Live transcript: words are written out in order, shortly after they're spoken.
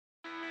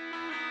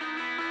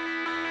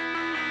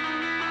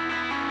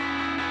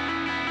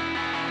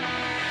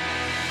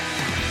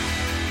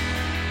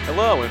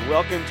Hello, and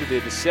welcome to the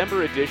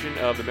December edition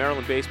of the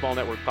Maryland Baseball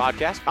Network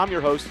podcast. I'm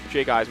your host,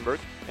 Jake Eisenberg,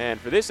 and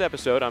for this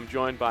episode, I'm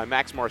joined by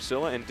Max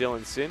Marcilla and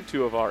Dylan Sin,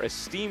 two of our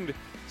esteemed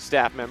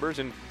staff members,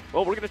 and,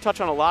 well, we're going to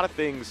touch on a lot of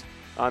things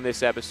on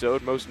this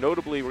episode. Most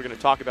notably, we're going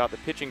to talk about the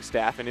pitching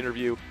staff, an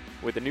interview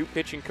with the new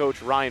pitching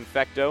coach, Ryan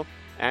Fecteau,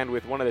 and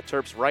with one of the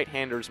Terps'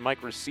 right-handers, Mike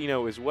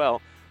Racino, as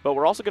well. But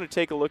we're also going to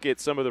take a look at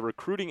some of the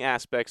recruiting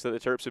aspects that the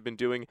Terps have been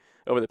doing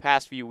over the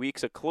past few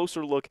weeks, a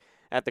closer look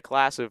at the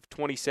class of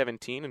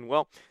 2017. And,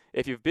 well,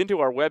 if you've been to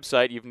our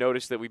website, you've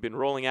noticed that we've been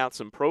rolling out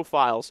some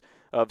profiles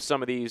of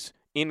some of these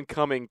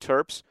incoming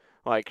Terps,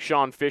 like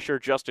Sean Fisher,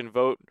 Justin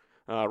Vogt,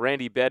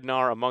 Randy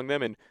Bednar among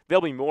them, and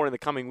there'll be more in the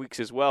coming weeks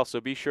as well,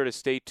 so be sure to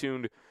stay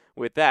tuned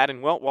with that.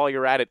 And, well, while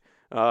you're at it,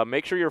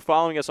 make sure you're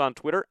following us on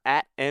Twitter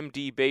at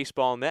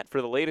MDBaseballNet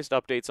for the latest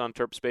updates on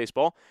Terps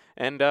baseball,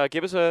 and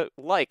give us a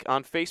like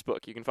on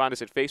Facebook. You can find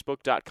us at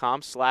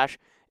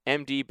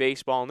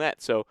facebook.com/MDBaseballNet.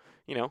 So,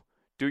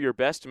 do your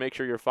best to make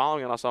sure you're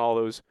following us on all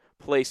those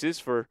places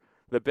for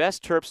the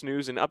best Terps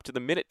news and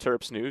up-to-the-minute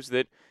Terps news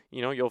that,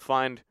 you'll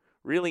find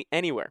really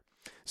anywhere.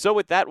 So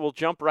with that, we'll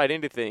jump right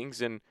into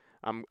things, and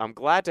I'm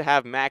glad to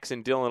have Max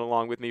and Dylan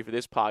along with me for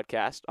this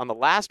podcast. On the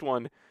last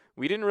one,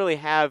 we didn't really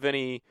have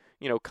any,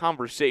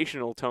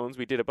 conversational tones.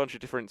 We did a bunch of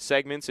different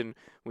segments, and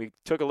we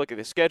took a look at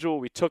the schedule.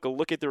 We took a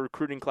look at the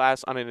recruiting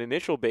class on an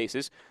initial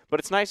basis,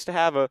 but it's nice to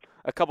have a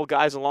couple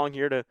guys along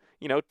here to,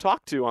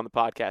 talk to on the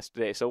podcast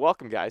today. So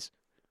welcome, guys.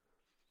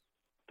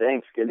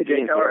 Thanks. Good to be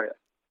here.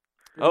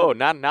 Oh,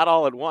 not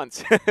all at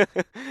once.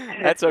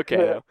 That's okay,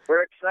 though.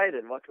 We're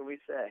excited. What can we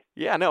say?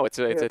 Yeah, no, it's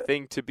a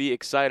thing to be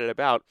excited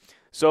about.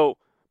 So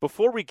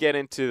before we get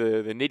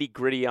into the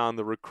nitty-gritty on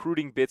the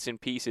recruiting bits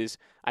and pieces,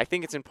 I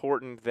think it's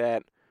important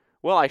that,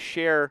 well, I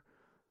share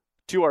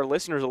to our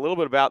listeners a little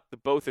bit about the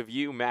both of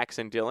you, Max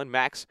and Dylan.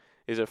 Max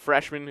is a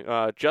freshman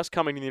just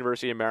coming to the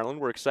University of Maryland.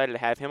 We're excited to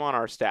have him on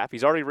our staff.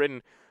 He's already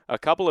written a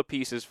couple of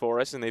pieces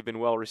for us, and they've been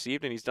well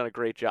received, and he's done a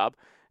great job.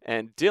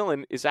 And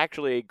Dylan is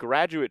actually a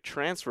graduate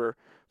transfer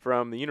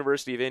from the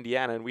University of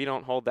Indiana, and we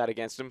don't hold that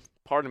against him.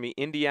 Pardon me,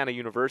 Indiana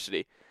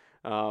University.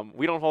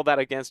 We don't hold that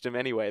against him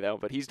anyway, though,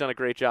 but he's done a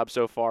great job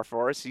so far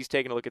for us. He's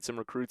taken a look at some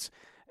recruits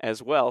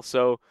as well.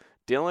 So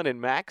Dylan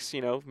and Max,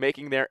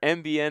 making their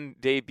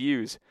MBN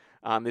debuts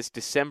on this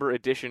December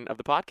edition of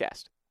the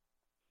podcast.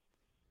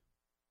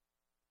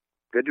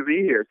 Good to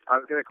be here. I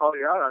was going to call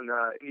you out on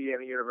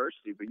Indiana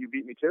University, but you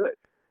beat me to it.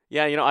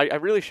 Yeah, I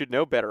really should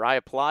know better. I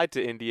applied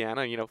to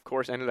Indiana, of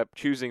course, ended up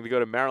choosing to go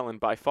to Maryland,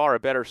 by far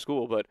a better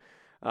school, but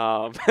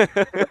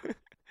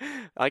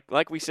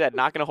like we said,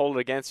 not going to hold it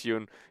against you.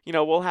 And,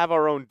 we'll have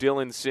our own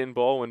Dylan Sin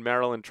Bowl when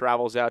Maryland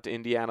travels out to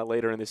Indiana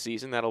later in the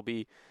season. That'll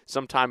be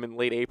sometime in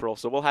late April,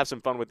 so we'll have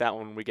some fun with that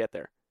one when we get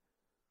there.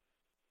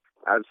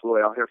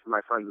 Absolutely. I'll hear from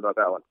my friends about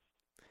that one.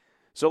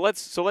 So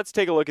let's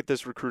take a look at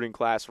this recruiting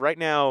class. Right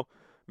now,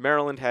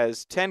 Maryland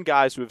has 10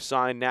 guys who have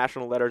signed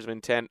national letters of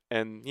intent,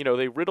 and,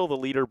 they riddle the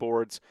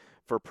leaderboards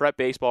for Prep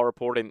Baseball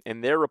Report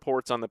and their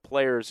reports on the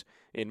players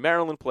in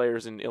Maryland,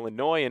 players in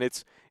Illinois, and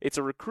it's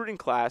a recruiting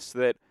class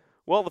that,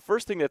 well, the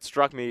first thing that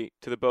struck me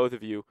to the both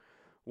of you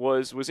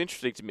was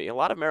interesting to me. A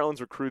lot of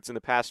Maryland's recruits in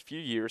the past few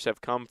years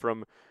have come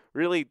from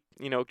really,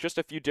 just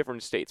a few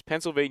different states.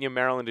 Pennsylvania,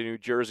 Maryland, and New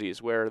Jersey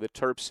is where the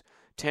Terps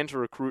tend to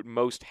recruit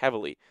most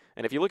heavily.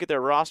 And if you look at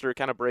their roster, it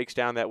kind of breaks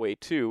down that way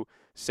too,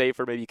 save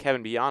for maybe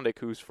Kevin Biondic,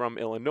 who's from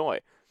Illinois.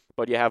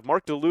 But you have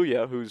Mark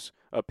DeLuya, who's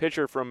a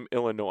pitcher from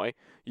Illinois.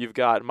 You've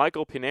got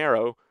Michael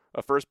Pinero,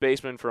 a first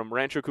baseman from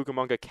Rancho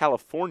Cucamonga,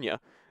 California.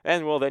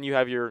 And, well, then you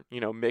have your,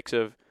 mix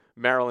of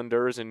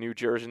Marylanders and New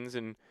Jerseyans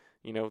and,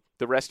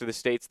 the rest of the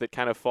states that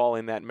kind of fall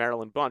in that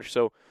Maryland bunch.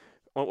 So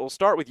we'll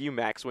start with you,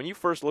 Max. When you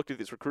first looked at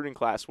this recruiting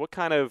class, what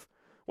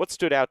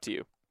stood out to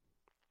you?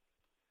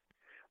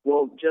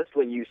 Well, just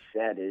what you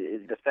said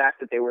is the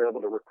fact that they were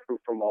able to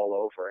recruit from all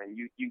over, and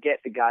you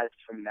get the guys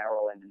from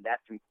Maryland, and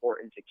that's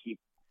important to keep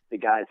the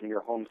guys in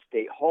your home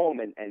state home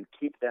and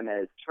keep them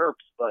as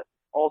Terps. But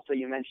also,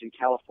 you mentioned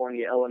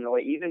California, Illinois,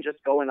 even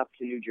just going up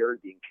to New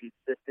Jersey and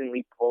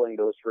consistently pulling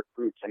those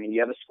recruits. I mean, you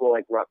have a school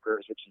like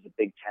Rutgers, which is a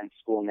Big Ten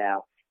school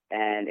now,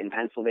 and in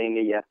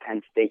Pennsylvania, you have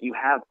Penn State. You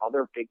have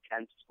other Big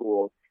Ten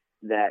schools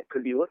that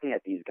could be looking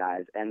at these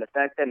guys, and the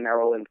fact that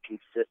Maryland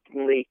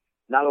consistently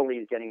not only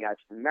is getting guys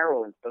from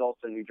Maryland, but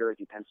also New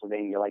Jersey,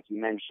 Pennsylvania, like you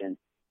mentioned,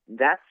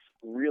 that's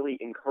really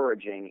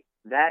encouraging.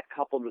 That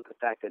coupled with the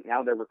fact that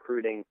now they're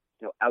recruiting,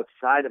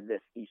 outside of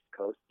this East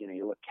Coast,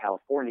 you look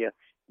California,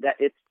 that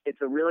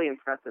it's a really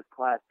impressive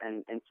class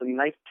and some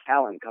nice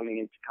talent coming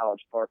into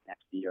College Park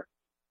next year.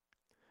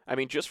 I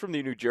mean, just from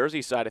the New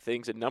Jersey side of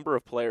things, a number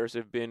of players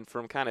have been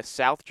from kind of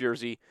South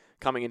Jersey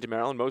coming into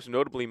Maryland, most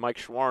notably Mike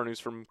Schwarn, who's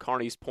from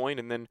Carneys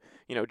Point, and then,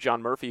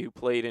 John Murphy, who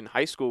played in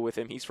high school with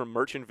him. He's from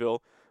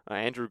Merchantville.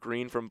 Andrew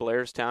Green from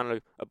Blairstown,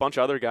 and a bunch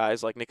of other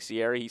guys like Nick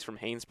Sierra. He's from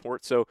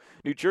Hainesport. So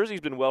New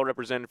Jersey's been well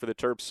represented for the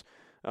Terps,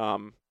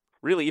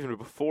 really even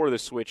before the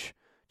switch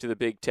to the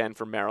Big Ten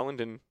from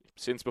Maryland, and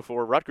since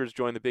before Rutgers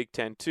joined the Big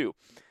Ten too.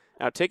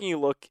 Now, taking a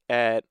look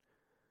at,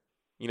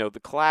 the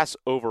class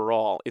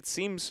overall, it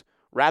seems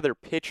rather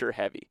pitcher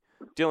heavy.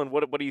 Dylan,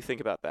 what do you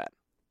think about that?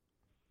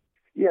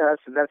 Yeah,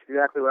 that's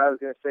exactly what I was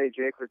going to say,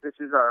 Jake. But this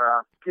is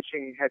our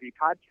pitching heavy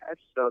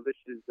podcast, so this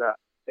is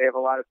they have a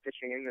lot of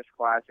pitching in this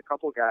class. A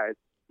couple guys.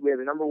 We have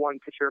the number one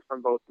pitcher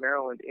from both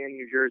Maryland and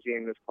New Jersey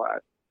in this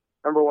class.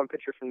 Number one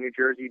pitcher from New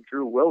Jersey,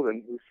 Drew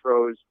Wilden, who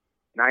throws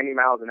 90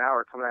 miles an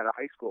hour coming out of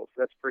high school.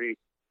 So that's pretty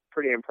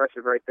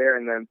impressive right there.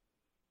 And then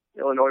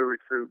Illinois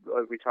recruit,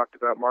 as we talked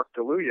about, Mark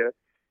DeLuya.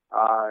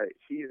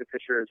 He's a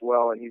pitcher as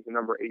well, and he's the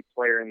number 8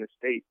 player in the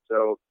state.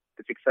 So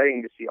it's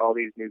exciting to see all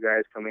these new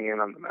guys coming in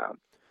on the mound.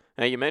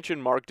 Now, you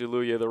mentioned Mark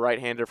DeLuya, the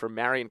right-hander from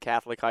Marian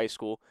Catholic High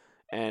School,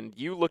 and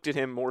you looked at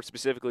him more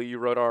specifically. You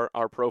wrote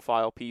our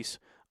profile piece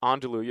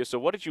on DeLuya. So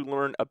what did you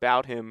learn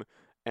about him,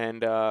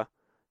 and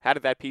how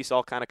did that piece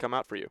all kind of come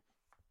out for you?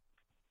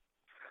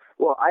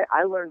 Well,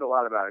 I learned a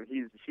lot about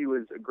him. He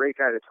was a great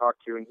guy to talk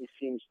to, and he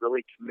seems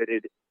really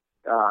committed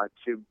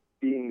to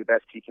being the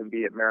best he can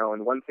be at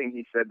Maryland. One thing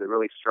he said that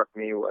really struck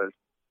me was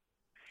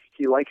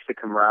he likes the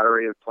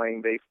camaraderie of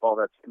playing baseball.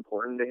 That's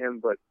important to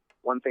him, but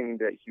one thing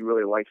that he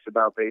really likes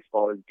about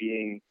baseball is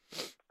being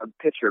a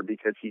pitcher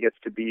because he gets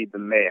to be the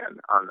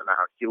man on the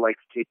mound. He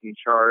likes taking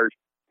charge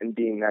and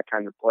being that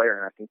kind of player,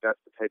 and I think that's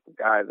the type of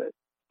guy that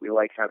we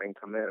like having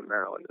come in at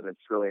Maryland, and it's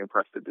really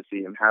impressive to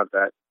see him have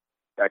that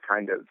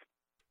kind of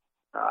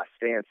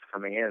stance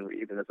coming in,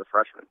 even as a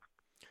freshman.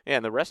 Yeah,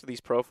 and the rest of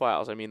these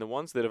profiles, I mean, the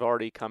ones that have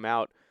already come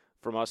out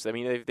from us, I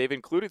mean, they've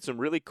included some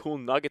really cool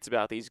nuggets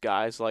about these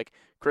guys, like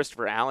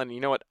Christopher Allen. You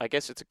know what? I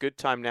guess it's a good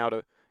time now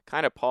to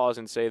kind of pause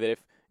and say that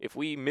if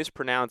we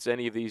mispronounce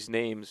any of these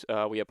names,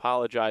 we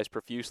apologize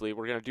profusely.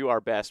 We're going to do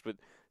our best, but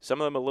some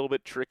of them a little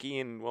bit tricky,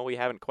 and, well, we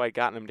haven't quite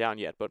gotten them down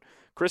yet. But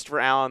Christopher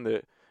Allen,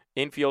 the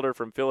infielder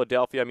from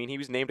Philadelphia, I mean, he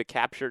was named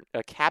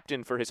a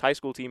captain for his high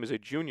school team as a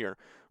junior,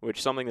 which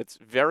is something that's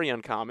very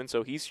uncommon,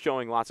 so he's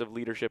showing lots of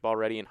leadership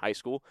already in high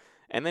school.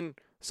 And then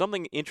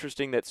something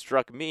interesting that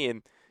struck me,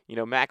 and, you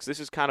know, Max, this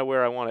is kind of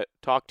where I want to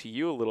talk to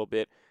you a little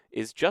bit,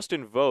 is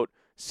Justin Vogt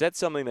said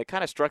something that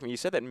kind of struck me. You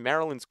said that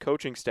Maryland's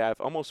coaching staff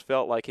almost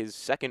felt like his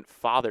second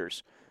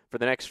fathers for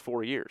the next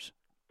 4 years.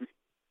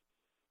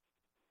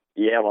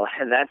 Yeah, well,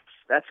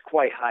 that's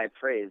quite high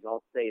praise.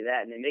 I'll say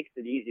that, and it makes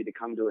it easy to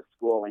come to a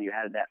school when you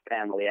have that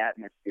family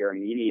atmosphere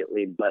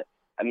immediately. But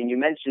I mean, you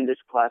mentioned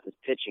this class is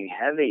pitching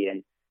heavy,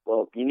 and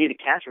well, you need a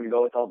catcher to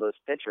go with all those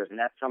pitchers, and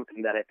that's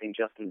something that I think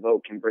Justin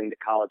Vogt can bring to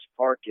College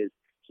Park. Is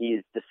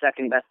he's the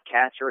second best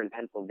catcher in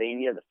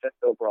Pennsylvania, the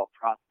 5th overall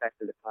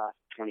prospect of the class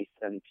of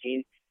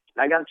 2017.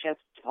 And I got a chance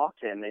to talk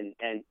to him,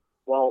 and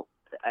well,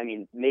 I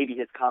mean, maybe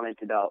his comment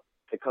about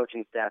the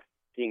coaching staff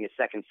being his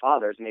second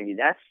fathers, maybe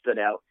that stood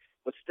out.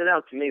 What stood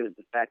out to me was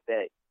the fact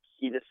that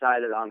he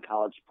decided on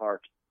College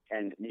Park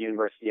and the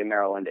University of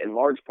Maryland, in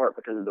large part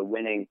because of the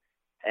winning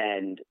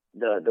and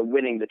the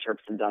winning the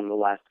Terps have done in the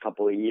last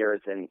couple of years.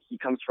 And he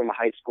comes from a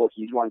high school.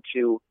 He's won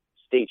 2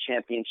 state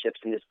championships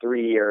in his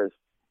 3 years.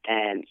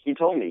 And he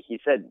told me, he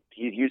said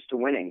he's used to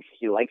winning.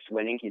 He likes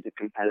winning. He's a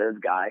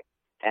competitive guy.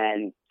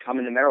 And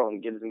coming to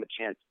Maryland gives him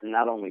a chance to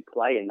not only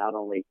play and not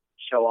only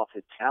show off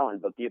his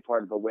talent, but be a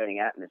part of a winning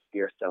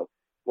atmosphere. So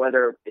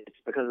whether it's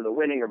because of the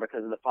winning or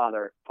because of the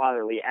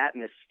fatherly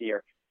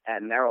atmosphere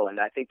at Maryland,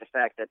 I think the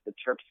fact that the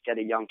Terps get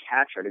a young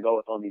catcher to go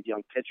with all these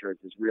young pitchers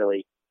is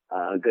really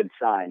a good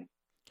sign.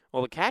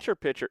 Well, the catcher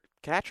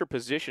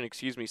position,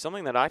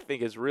 something that I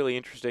think is really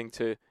interesting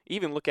to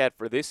even look at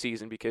for this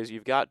season, because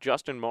you've got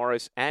Justin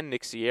Morris and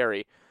Nick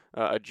Sierra,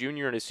 a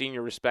junior and a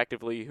senior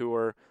respectively, who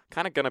are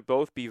kind of going to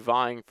both be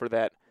vying for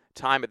that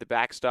time at the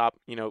backstop.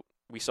 You know,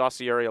 we saw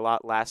Sierra a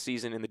lot last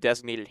season in the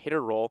designated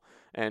hitter role,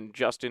 and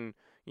Justin,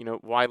 you know,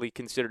 widely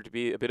considered to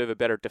be a bit of a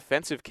better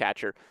defensive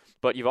catcher.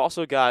 But you've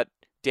also got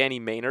Danny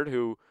Maynard,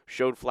 who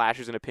showed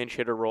flashes in a pinch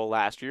hitter role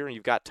last year, and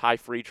you've got Ty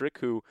Friedrich,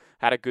 who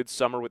had a good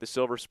summer with the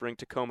Silver Spring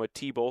Tacoma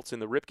T-Bolts in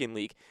the Ripken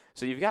League.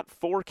 So you've got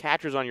 4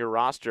 catchers on your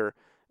roster,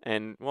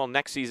 and, well,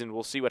 next season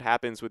we'll see what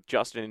happens with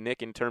Justin and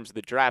Nick in terms of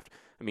the draft.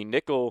 I mean,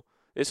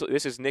 this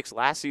is Nick's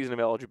last season of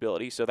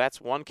eligibility, so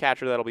that's one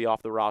catcher that'll be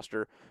off the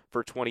roster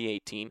for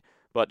 2018.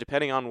 But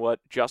depending on what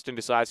Justin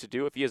decides to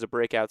do, if he has a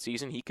breakout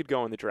season, he could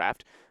go in the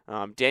draft.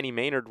 Danny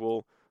Maynard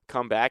will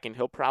come back, and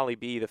he'll probably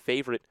be the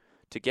favorite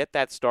to get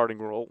that starting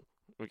role.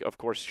 Of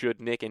course, should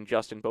Nick and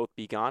Justin both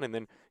be gone, and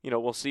then, you know,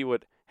 we'll see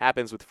what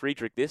happens with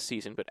Friedrich this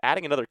season. But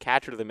adding another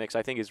catcher to the mix,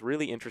 I think, is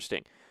really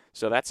interesting.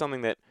 So that's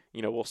something that,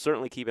 you know, we'll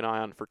certainly keep an eye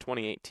on for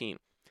 2018.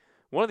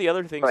 One of the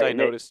other things I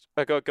noticed.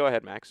 Go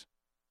ahead, Max.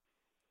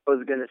 I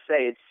was going to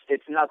say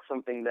it's not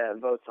something that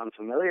Vogt's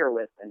unfamiliar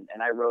with, and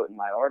I wrote in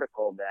my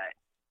article that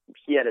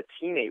he had a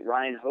teammate,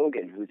 Ryan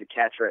Hogan, who's a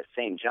catcher at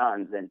St.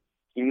 John's, and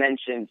he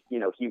mentioned, you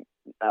know,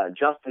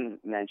 Justin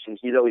mentioned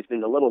he's always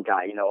been the little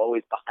guy, you know,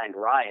 always behind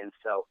Ryan.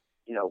 So,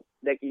 you know,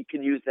 that you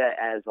could use that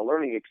as a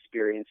learning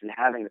experience, and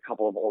having a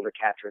couple of older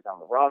catchers on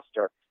the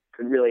roster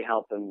could really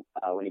help him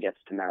when he gets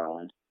to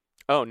Maryland.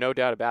 Oh, no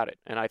doubt about it.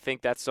 And I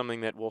think that's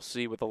something that we'll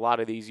see with a lot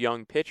of these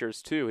young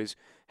pitchers, too, is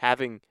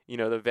having, you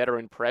know, the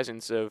veteran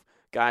presence of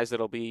guys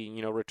that'll be,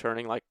 you know,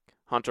 returning, like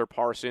Hunter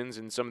Parsons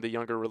and some of the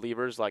younger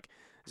relievers like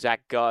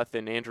Zach Guth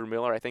and Andrew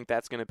Miller. I think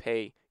that's going to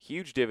pay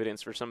huge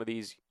dividends for some of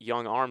these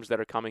young arms that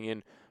are coming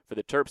in for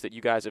the Terps that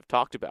you guys have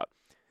talked about.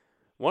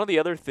 One of the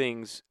other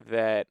things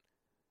that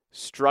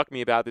struck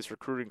me about this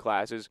recruiting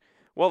class is,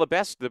 well, the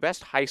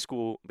best high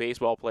school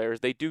baseball players,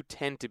 they do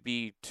tend to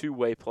be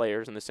two-way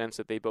players in the sense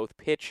that they both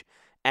pitch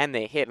and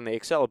they hit, and they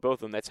excel at both of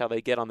them. That's how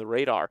they get on the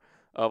radar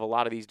of a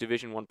lot of these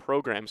Division I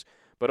programs.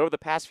 But over the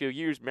past few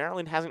years,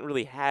 Maryland hasn't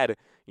really had,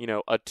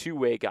 a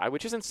two-way guy,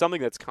 which isn't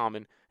something that's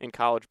common in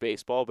college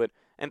baseball.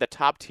 And the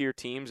top-tier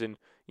teams and,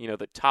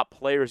 the top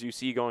players you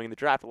see going in the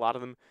draft, a lot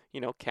of them,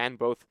 can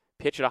both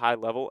pitch at a high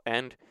level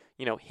and,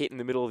 hit in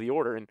the middle of the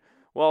order. And,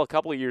 well, a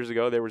couple of years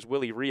ago, there was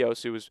Willie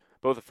Rios, who was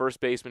both a first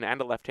baseman and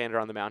a left-hander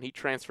on the mound. He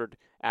transferred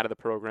out of the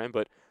program.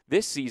 But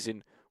this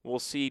season, we'll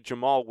see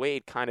Jamal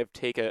Wade kind of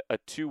take a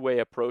two-way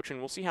approach, and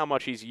we'll see how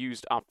much he's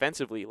used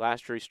offensively.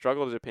 Last year, he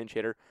struggled as a pinch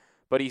hitter,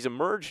 but he's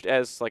emerged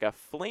as like a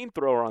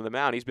flamethrower on the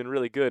mound. He's been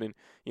really good, and,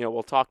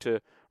 we'll talk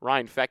to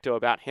Ryan Fecto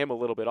about him a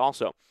little bit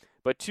also.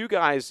 But two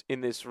guys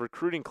in this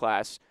recruiting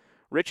class,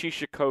 Richie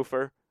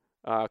Coffer,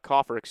 out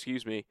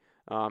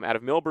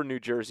of Milburn, New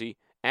Jersey,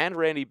 and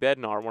Randy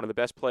Bednar, one of the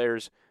best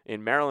players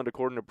in Maryland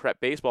according to Prep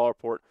Baseball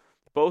Report,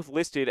 both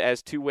listed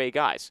as two-way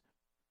guys.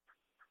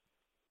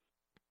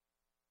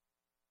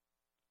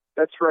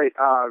 That's right.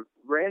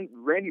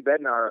 Randy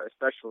Bednar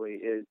especially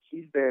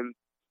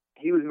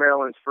he was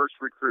Maryland's first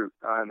recruit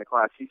in the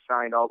class. He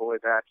signed all the way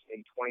back in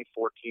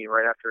 2014,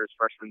 right after his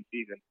freshman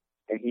season,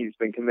 and he's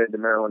been committed to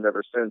Maryland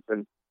ever since.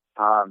 And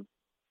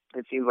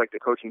it seems like the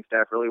coaching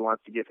staff really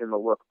wants to give him a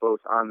look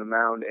both on the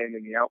mound and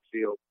in the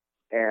outfield.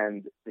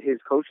 And his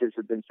coaches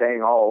have been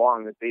saying all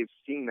along that they've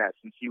seen that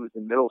since he was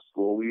in middle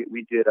school.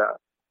 We did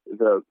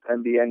the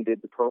MBN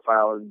did the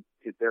profile, and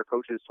their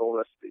coaches told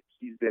us that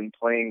he's been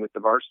playing with the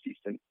varsity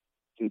since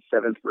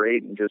seventh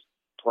grade and just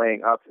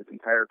playing up his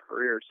entire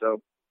career.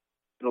 So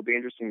it'll be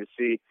interesting to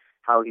see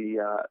how he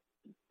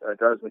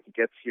does when he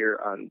gets here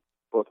on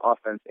both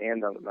offense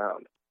and on the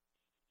mound.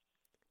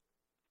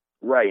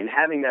 Right, and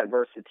having that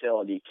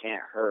versatility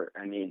can't hurt.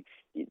 I mean,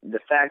 the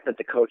fact that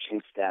the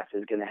coaching staff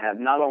is going to have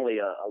not only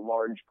a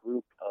large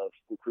group of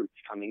recruits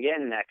coming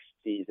in next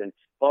season,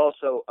 but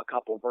also a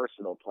couple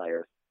versatile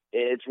players,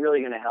 it's really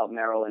going to help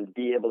Maryland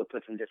be able to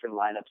put some different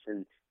lineups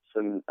and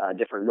some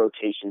different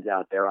rotations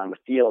out there on the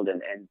field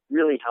and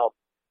really help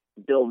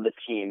build the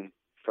team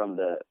from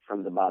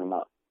the bottom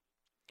up.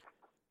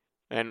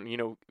 And,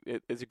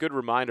 it's a good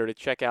reminder to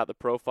check out the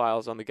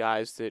profiles on the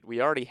guys that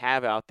we already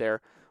have out there.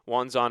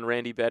 One's on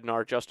Randy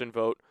Bednar, Justin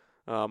Vogt,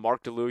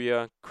 Mark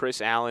DeLuia,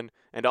 Chris Allen,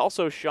 and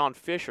also Sean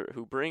Fisher,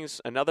 who brings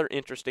another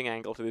interesting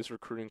angle to this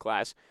recruiting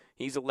class.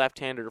 He's a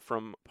left-hander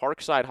from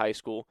Parkside High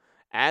School,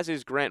 as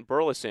is Grant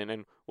Burleson,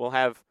 and we'll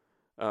have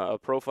a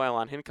profile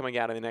on him coming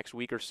out in the next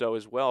week or so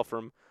as well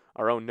from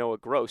our own Noah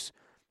Gross.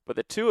 But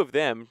the two of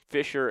them,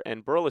 Fisher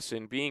and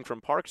Burleson, being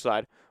from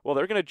Parkside, well,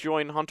 they're going to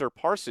join Hunter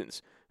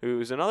Parsons,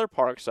 who's another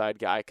Parkside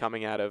guy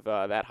coming out of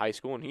that high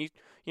school, and he,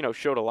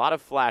 showed a lot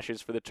of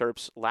flashes for the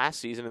Terps last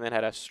season and then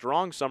had a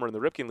strong summer in the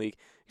Ripken League.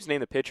 He's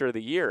named the Pitcher of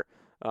the Year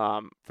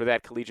for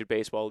that collegiate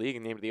baseball league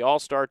and named the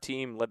All-Star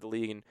team, led the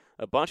league in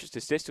a bunch of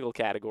statistical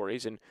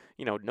categories, and,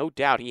 no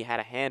doubt he had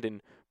a hand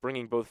in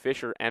bringing both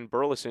Fisher and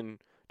Burleson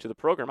to the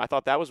program. I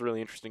thought that was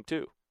really interesting,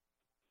 too.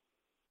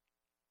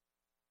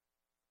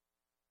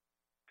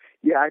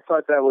 Yeah, I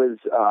thought that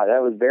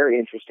was very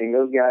interesting.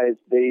 Those guys,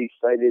 they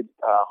cited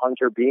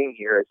Hunter being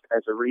here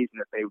as a reason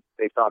that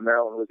they thought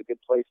Maryland was a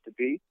good place to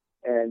be.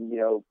 And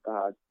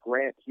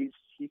Grant, he's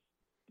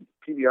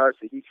PBR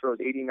said he throws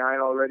 89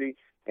 already,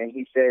 and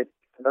he said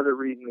another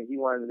reason that he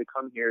wanted to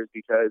come here is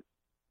because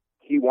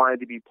he wanted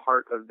to be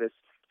part of this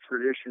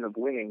tradition of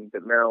winning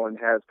that Maryland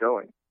has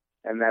going.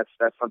 And that's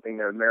something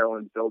that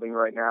Maryland's building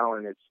right now,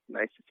 and it's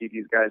nice to see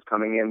these guys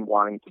coming in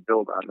wanting to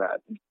build on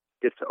that.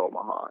 Get to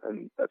Omaha,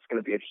 and that's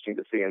going to be interesting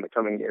to see in the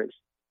coming years.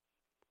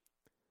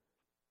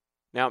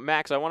 Now,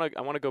 Max, I want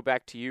to go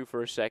back to you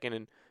for a second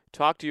and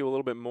talk to you a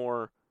little bit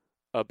more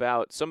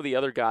about some of the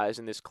other guys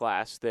in this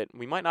class that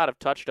we might not have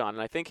touched on.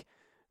 And I think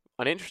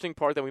an interesting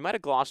part that we might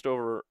have glossed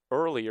over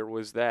earlier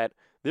was that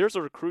there's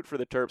a recruit for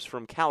the Terps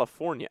from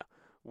California,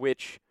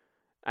 which,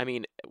 I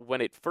mean,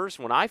 when I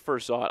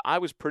first saw it, I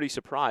was pretty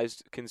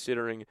surprised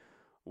considering,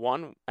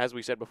 one, as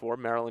we said before,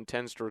 Maryland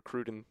tends to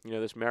recruit in,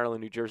 this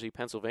Maryland, New Jersey,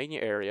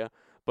 Pennsylvania area,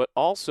 but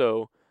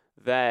also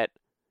that,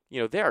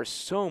 there is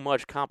so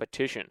much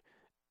competition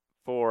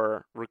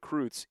for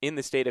recruits in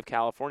the state of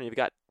California. You've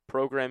got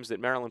programs that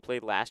Maryland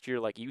played last year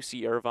like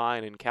UC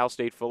Irvine and Cal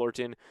State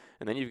Fullerton,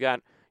 and then you've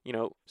got,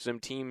 some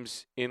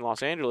teams in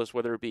Los Angeles,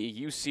 whether it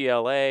be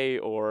UCLA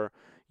or,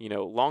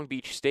 Long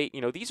Beach State.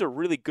 These are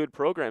really good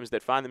programs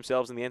that find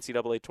themselves in the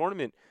NCAA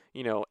tournament,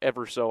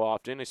 ever so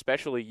often,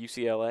 especially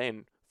UCLA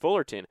and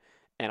Fullerton.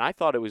 And I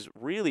thought it was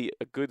really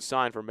a good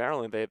sign for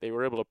Maryland that they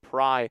were able to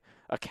pry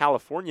a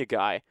California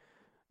guy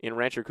in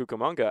Rancho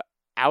Cucamonga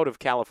out of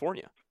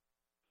California.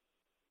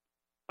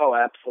 Oh,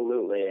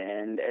 absolutely.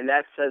 And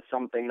that says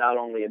something not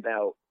only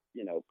about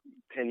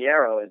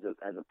Pinheiro as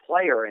a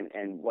player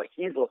and what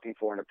he's looking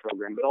for in a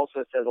program, but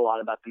also says a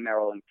lot about the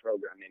Maryland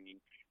program. I mean,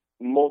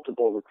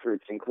 multiple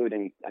recruits,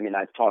 including,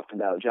 I've talked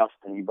about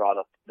Justin. You brought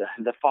up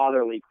the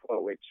fatherly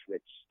quote,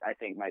 which I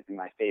think might be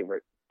my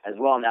favorite as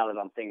well now that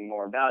I'm thinking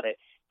more about it.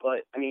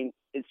 But,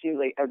 it seems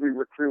like every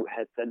recruit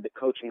has said the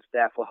coaching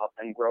staff will help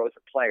them grow as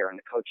a player, and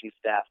the coaching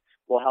staff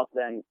will help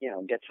them,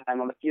 get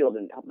time on the field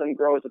and help them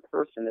grow as a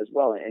person as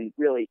well. And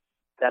really,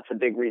 that's a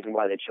big reason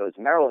why they chose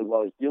Maryland.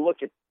 Well, you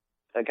look at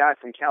a guy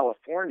from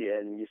California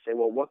and you say,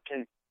 well, what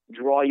can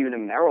draw you to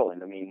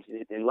Maryland?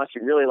 Unless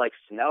you really like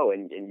snow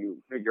and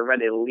you're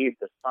ready to leave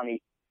the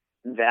sunny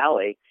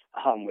valley,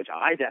 which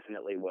I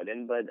definitely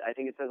wouldn't. But I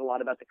think it says a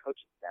lot about the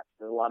coaching staff.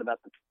 It says a lot about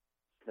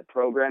the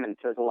program, and it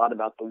says a lot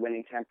about the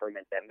winning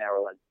temperament that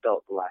Maryland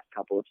built the last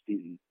couple of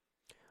seasons.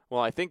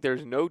 Well, I think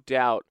there's no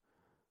doubt.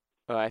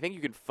 I think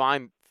you can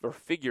find or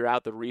figure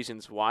out the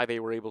reasons why they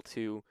were able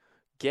to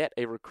get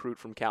a recruit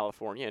from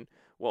California. And,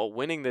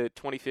 winning the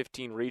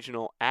 2015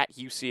 regional at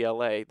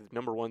UCLA, the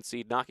number 1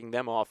 seed, knocking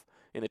them off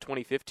in the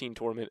 2015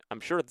 tournament,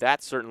 I'm sure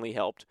that certainly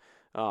helped.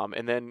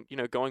 And then,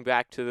 going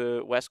back to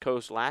the West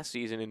Coast last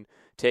season and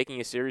taking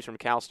a series from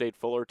Cal State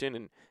Fullerton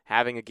and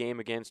having a game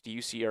against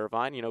UC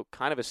Irvine,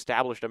 kind of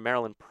established a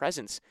Maryland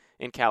presence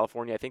in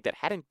California, I think, that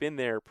hadn't been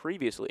there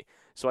previously.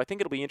 So I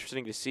think it'll be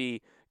interesting to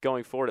see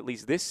going forward, at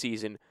least this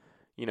season,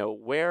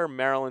 where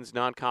Maryland's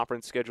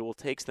non-conference schedule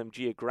takes them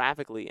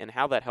geographically and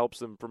how that helps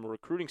them from a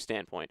recruiting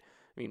standpoint.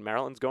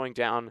 Maryland's going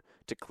down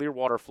to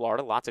Clearwater,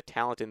 Florida, lots of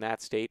talent in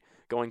that state,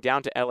 going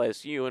down to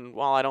LSU, and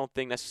while I don't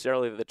think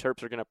necessarily that the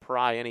Terps are going to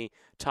pry any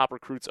top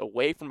recruits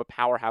away from a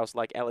powerhouse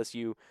like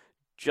LSU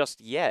just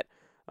yet,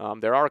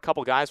 there are a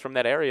couple guys from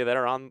that area that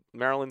are on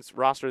Maryland's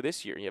roster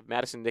this year. You have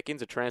Madison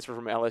Nickens, a transfer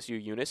from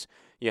LSU Eunice.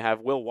 You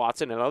have Will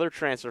Watson, another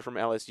transfer from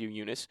LSU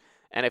Eunice.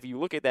 And if you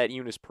look at that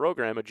Eunice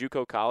program, a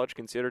JUCO college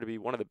considered to be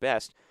one of the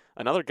best,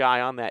 another guy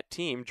on that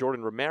team,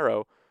 Jordan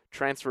Romero,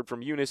 transferred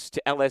from Eunice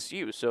to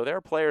LSU. So there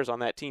are players on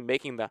that team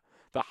making the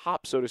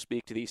hop, so to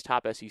speak, to these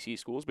top SEC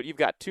schools. But you've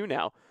got 2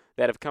 now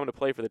that have come to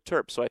play for the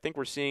Terps. So I think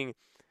we're seeing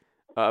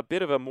a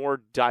bit of a more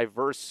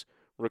diverse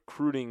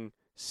recruiting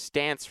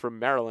stance from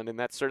Maryland, and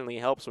that certainly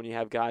helps when you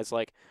have guys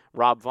like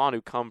Rob Vaughn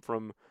who come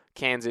from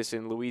Kansas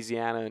and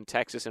Louisiana and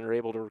Texas and are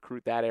able to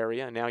recruit that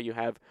area. And now you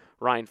have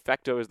Ryan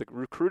Fecteau as the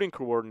recruiting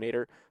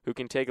coordinator who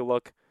can take a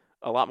look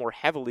a lot more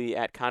heavily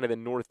at kind of the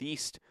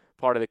northeast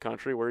part of the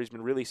country where he's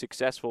been really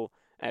successful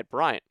at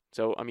Bryant.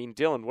 So,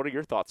 Dylan, what are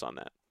your thoughts on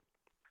that?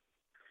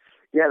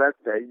 Yeah,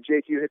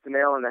 Jake, you hit the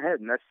nail on the head,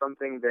 and that's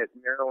something that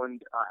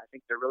Maryland, I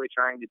think they're really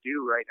trying to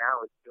do right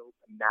now is build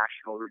a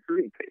national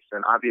recruiting base.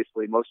 And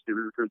obviously, most of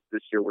the recruits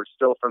this year were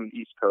still from the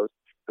East Coast,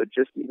 but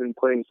just even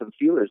putting some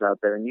feelers out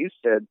there. And you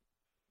said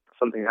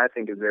something I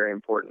think is very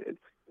important is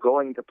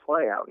going to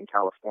play out in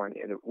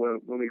California. And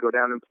when we go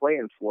down and play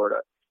in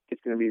Florida,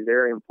 it's going to be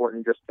very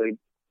important just to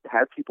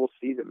have people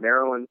see that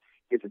Maryland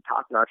is a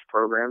top-notch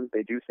program.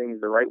 They do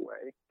things the right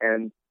way.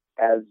 And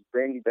as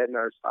Randy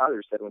Bednar's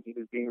father said when he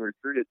was being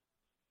recruited,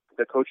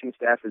 the coaching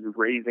staff is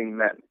raising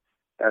men.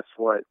 That's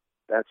what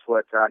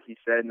he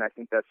said, and I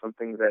think that's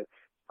something that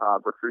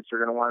recruits are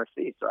going to want to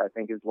see. So I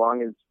think as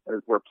long as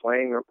we're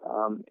playing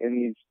in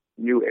these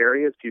new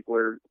areas, people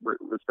are,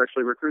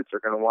 especially recruits,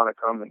 are going to want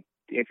to come and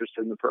be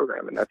interested in the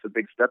program, and that's a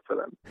big step for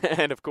them.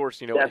 And of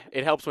course,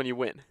 it helps when you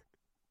win.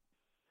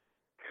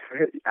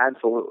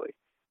 Absolutely.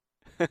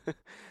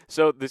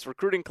 So this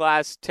recruiting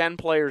class, 10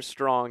 players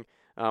strong.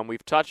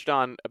 We've touched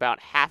on about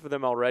half of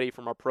them already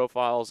from our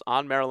profiles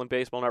on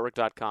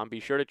MarylandBaseballNetwork.com. Be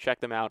sure to check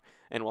them out,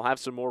 and we'll have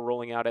some more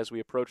rolling out as we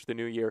approach the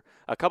new year.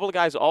 A couple of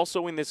guys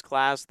also in this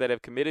class that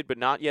have committed but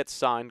not yet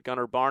signed,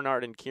 Gunnar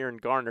Barnard and Kieran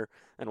Garner,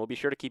 and we'll be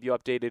sure to keep you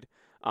updated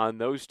on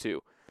those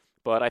two.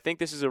 But I think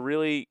this is a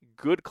really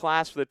good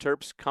class for the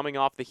Terps coming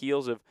off the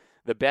heels of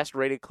the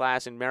best-rated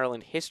class in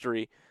Maryland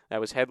history that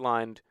was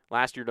headlined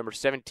last year, number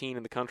 17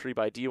 in the country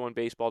by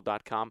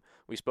D1Baseball.com.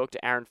 We spoke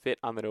to Aaron Fitt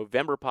on the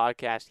November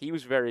podcast. He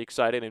was very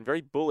excited and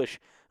very bullish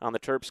on the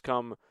Terps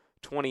come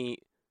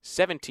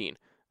 2017.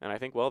 And I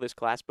think, this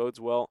class bodes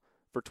well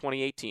for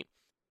 2018.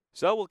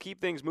 So we'll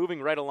keep things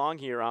moving right along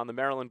here on the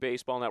Maryland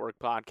Baseball Network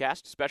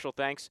podcast. Special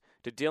thanks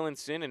to Dylan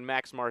Sinn and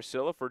Max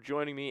Marcilla for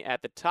joining me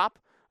at the top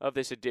of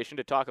this edition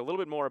to talk a little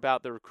bit more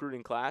about the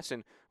recruiting class.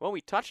 And,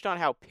 we touched on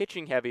how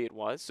pitching heavy it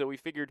was, so we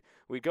figured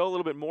we'd go a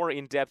little bit more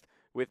in depth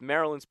with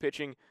Maryland's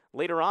pitching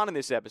later on in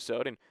this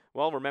episode. And,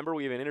 remember,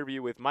 we have an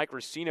interview with Mike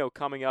Rossino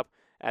coming up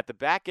at the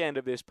back end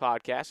of this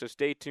podcast, so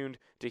stay tuned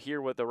to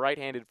hear what the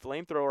right-handed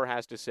flamethrower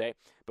has to say.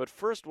 But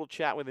first, we'll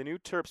chat with the new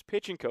Terps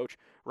pitching coach,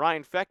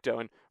 Ryan Fecteau.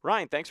 And,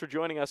 Ryan, thanks for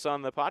joining us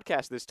on the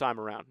podcast this time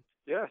around.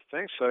 Yeah,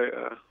 thanks.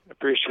 I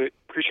appreciate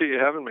you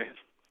having me.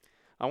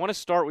 I want to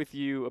start with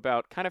you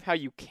about kind of how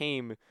you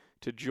came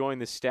to join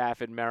the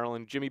staff at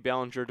Maryland. Jimmy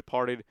Bellinger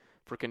departed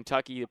for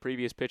Kentucky, the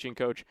previous pitching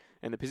coach,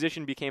 and the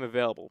position became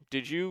available.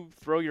 Did you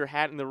throw your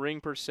hat in the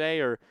ring per se,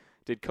 or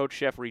did Coach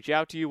Sheff reach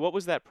out to you? What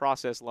was that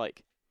process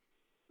like?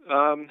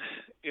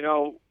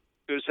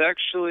 It was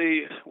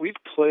actually, we've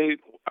played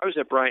I was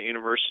at Bryant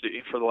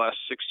University for the last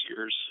 6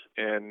 years,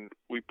 and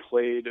we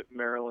played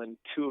Maryland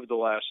 2 of the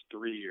last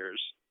 3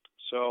 years.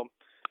 So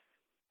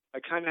I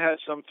kind of had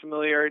some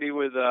familiarity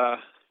with,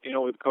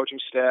 with coaching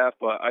staff,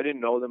 but I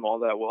didn't know them all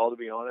that well, to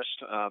be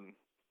honest.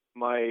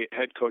 My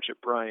head coach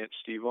at Bryant,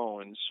 Steve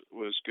Owens,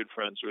 was good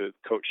friends with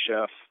Coach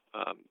Sheff.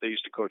 They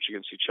used to coach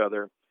against each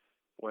other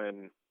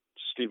when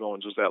Steve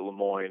Owens was at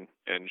Lemoyne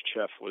and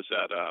Sheff was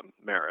at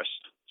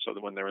Marist, so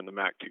when they were in the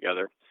MAC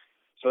together.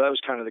 So that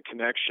was kind of the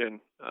connection.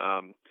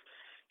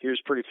 He was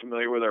pretty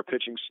familiar with our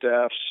pitching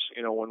staffs,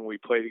 when we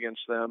played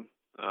against them.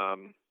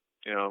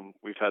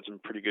 We've had some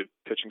pretty good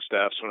pitching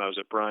staffs when I was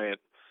at Bryant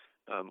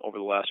over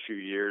the last few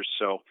years.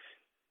 So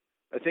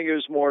I think it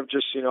was more of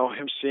just,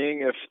 him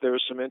seeing if there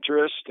was some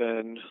interest,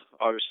 and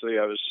obviously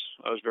I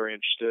was very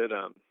interested.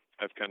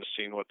 I've kind of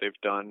seen what they've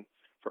done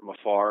from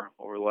afar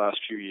over the last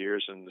few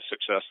years and the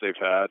success they've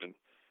had. And,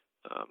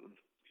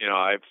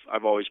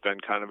 I've always been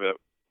kind of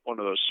one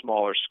of those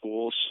smaller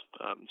schools.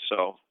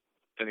 So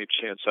any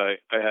chance I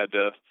had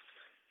to,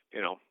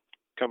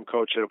 come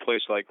coach at a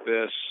place like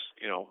this,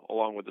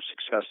 along with the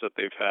success that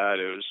they've had,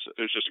 it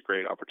was just a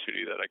great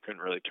opportunity that I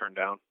couldn't really turn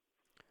down.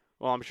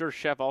 Well, I'm sure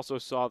Sheff also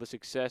saw the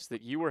success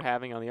that you were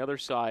having on the other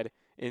side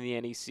in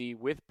the NEC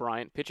with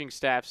Bryant, pitching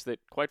staffs that,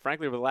 quite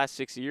frankly, over the last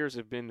 6 years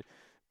have been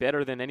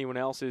better than anyone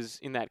else's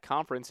in that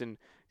conference. And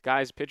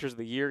guys, pitchers of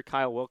the year,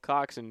 Kyle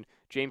Wilcox and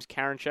James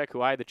Karinchak,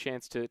 who I had the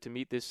chance to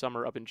meet this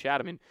summer up in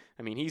Chatham. And,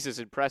 I mean, he's as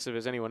impressive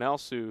as anyone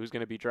else who's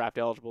going to be draft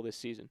eligible this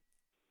season.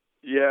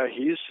 Yeah,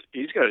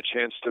 he's got a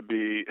chance to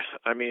be.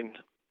 I mean,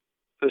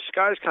 the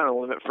sky's kind of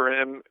the limit for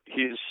him.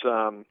 He's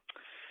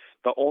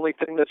the only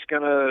thing that's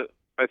going to,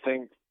 I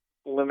think,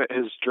 limit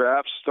his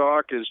draft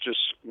stock is just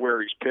where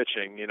he's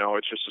pitching.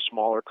 It's just a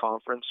smaller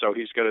conference, so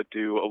he's got to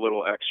do a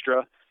little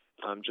extra,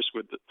 just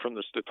from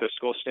the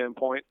statistical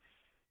standpoint.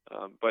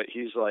 But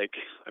he's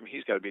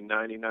got to be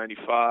 90,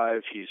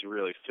 95. He's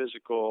really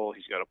physical.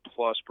 He's got a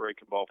plus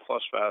breaking ball,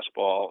 plus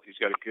fastball. He's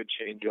got a good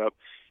changeup,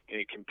 and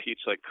he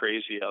competes like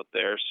crazy out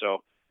there.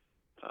 So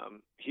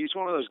he's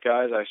one of those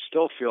guys I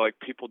still feel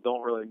like people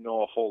don't really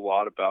know a whole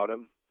lot about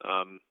him.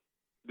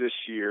 This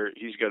year,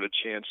 he's got a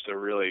chance to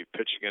really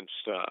pitch against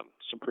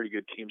some pretty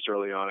good teams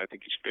early on. I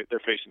think they're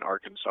facing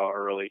Arkansas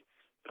early.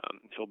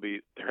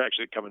 They're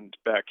actually coming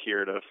back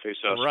here to face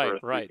us.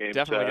 Right.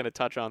 Definitely going to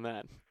touch on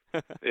that.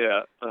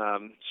 Yeah.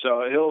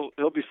 So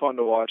he'll be fun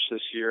to watch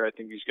this year. I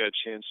think he's got a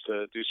chance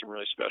to do some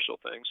really special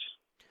things.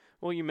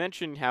 Well, you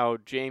mentioned how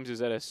James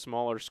is at a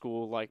smaller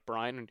school like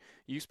Bryant, and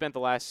you spent the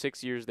last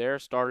 6 years there,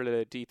 started at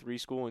a D3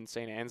 school in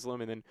St.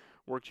 Anselm, and then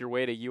worked your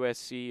way to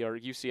USC or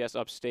UCS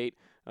upstate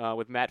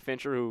with Matt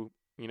Fincher, who,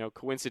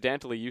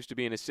 coincidentally used to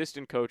be an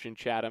assistant coach in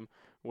Chatham,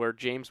 where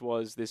James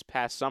was this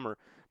past summer.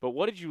 But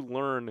what did you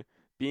learn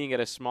being at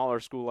a smaller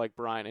school like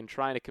Bryant and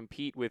trying to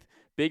compete with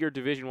bigger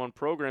Division I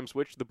programs,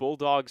 which the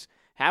Bulldogs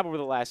have over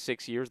the last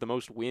 6 years, the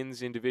most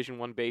wins in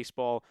Division I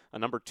baseball, a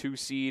number 2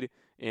 seed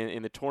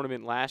in the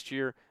tournament last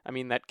year? I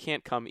mean, that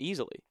can't come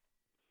easily.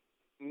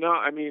 No,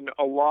 I mean,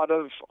 a lot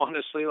of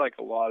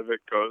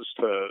it goes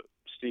to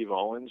Steve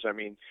Owens. I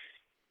mean,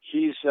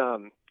 he's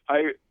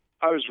I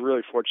was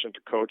really fortunate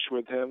to coach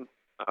with him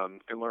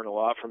and learn a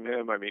lot from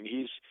him. I mean,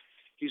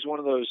 he's one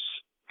of those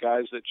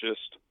guys that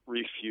just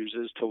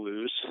refuses to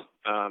lose.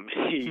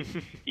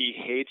 He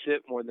hates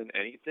it more than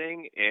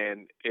anything,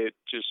 and it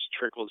just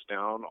trickles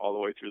down all the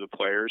way through the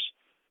players.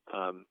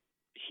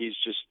 He's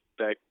just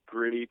that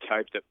gritty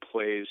type that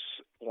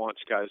wants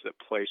guys that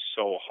play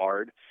so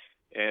hard.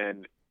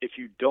 And if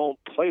you don't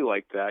play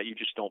like that, you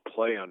just don't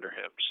play under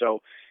him.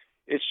 So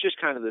it's just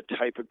kind of the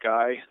type of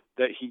guy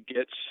that he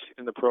gets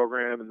in the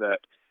program, and that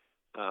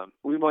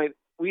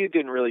we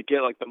didn't really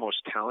get like the most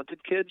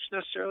talented kids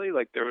necessarily.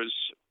 Like there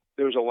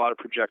was a lot of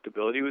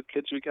projectability with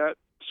kids we got.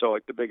 So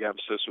like the big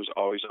emphasis was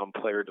always on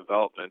player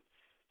development.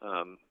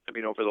 I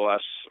mean, over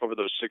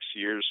those 6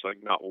 years, like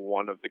not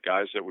one of the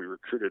guys that we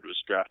recruited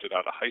was drafted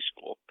out of high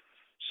school.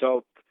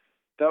 So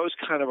that was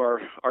kind of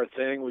our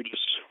thing.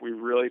 We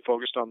really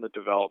focused on the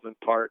development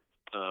part.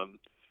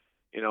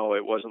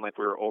 It wasn't like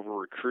we were over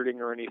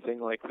recruiting or anything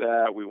like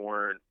that. We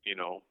weren't,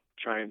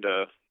 trying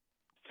to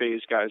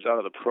phase guys out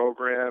of the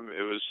program.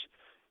 It was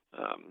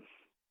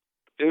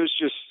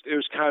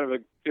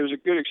a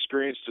good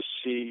experience to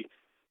see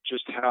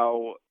just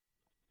how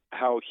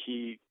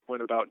he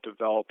went about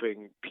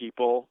developing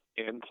people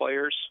and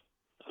players.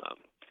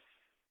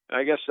 And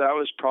I guess that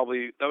was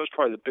probably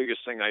the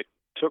biggest thing I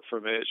took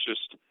from it. It's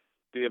just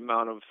the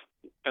amount of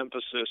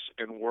emphasis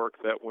and work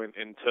that went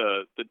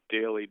into the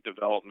daily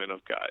development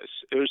of guys.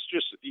 It was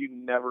just, you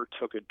never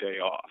took a day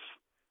off.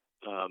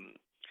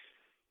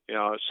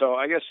 So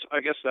I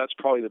guess that's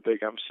probably the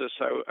big emphasis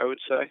I would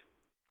say.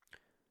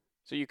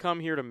 So you come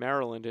here to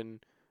Maryland,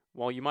 and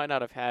while you might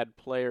not have had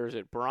players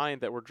at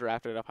Bryant that were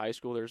drafted out of high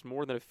school, there's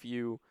more than a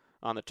few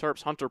on the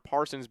Terps, Hunter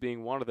Parsons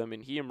being one of them,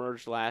 and he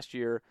emerged last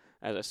year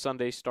as a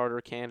Sunday starter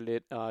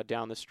candidate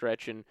down the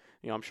stretch, and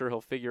I'm sure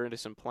he'll figure into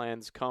some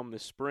plans come the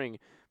spring.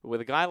 But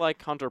with a guy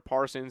like Hunter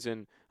Parsons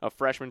and a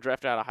freshman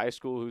drafted out of high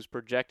school who's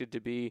projected to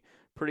be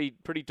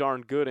pretty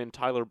darn good in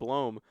Tyler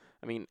Blome,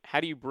 I mean, how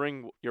do you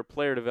bring your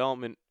player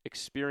development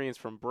experience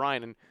from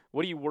Bryant, and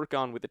what do you work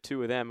on with the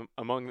two of them,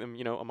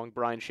 among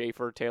Brian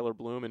Schaefer, Taylor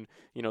Bloom, and,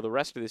 the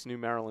rest of this new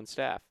Maryland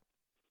staff?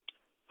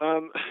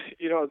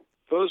 You know,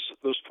 those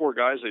four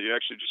guys that you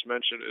actually just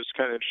mentioned is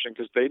kind of interesting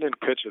because they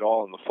didn't pitch at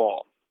all in the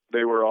fall.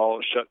 They were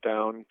all shut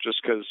down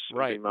just because of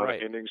the amount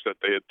of innings that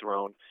they had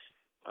thrown,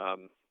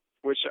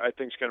 which I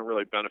think is going to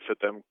really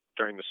benefit them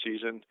during the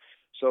season.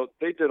 So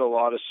they did a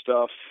lot of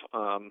stuff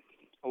on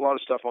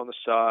the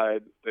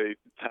side. They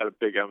had a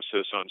big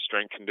emphasis on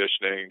strength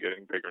conditioning,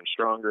 getting bigger and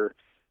stronger.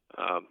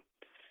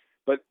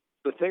 But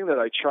the thing that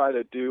I try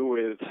to do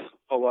with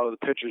a lot of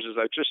the pitchers is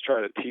I just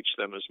try to teach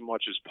them as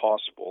much as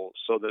possible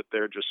so that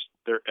they're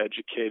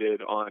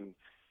educated on,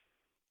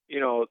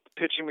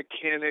 pitching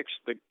mechanics,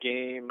 the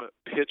game,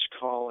 pitch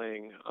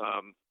calling,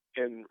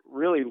 and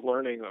really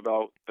learning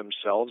about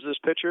themselves as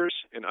pitchers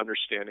and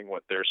understanding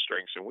what their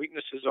strengths and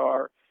weaknesses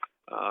are.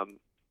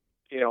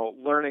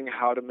 Learning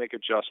how to make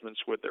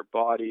adjustments with their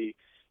body.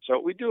 So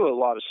we do a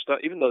lot of stuff.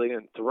 Even though they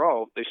didn't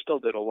throw, they still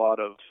did a lot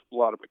of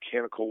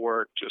mechanical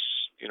work, just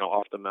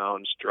off the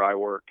mounds, dry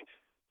work.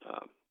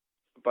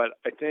 But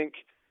I think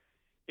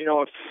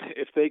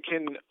if they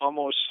can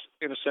almost,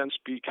 in a sense,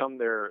 become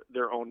their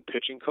own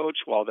pitching coach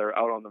while they're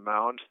out on the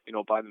mound,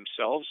 by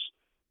themselves,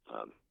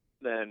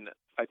 then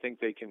I think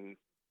they can.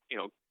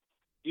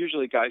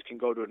 Usually guys can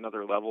go to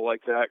another level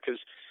like that because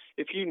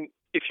if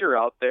you're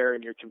out there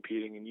and you're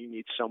competing and you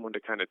need someone to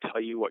kind of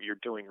tell you what you're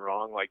doing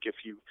wrong, like if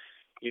you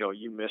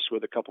miss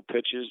with a couple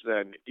pitches,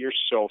 then you're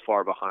so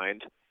far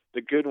behind.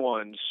 The good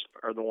ones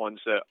are the ones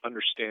that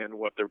understand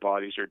what their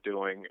bodies are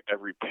doing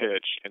every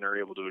pitch and are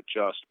able to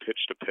adjust pitch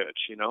to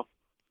pitch,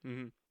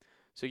 Mm-hmm.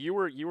 So you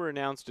were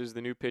announced as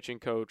the new pitching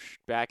coach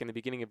back in the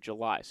beginning of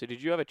July. So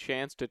did you have a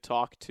chance to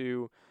talk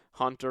to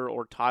Hunter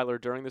or Tyler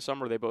during the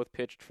summer? They both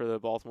pitched for the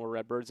Baltimore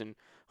Redbirds, and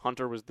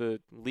Hunter was the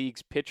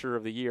league's pitcher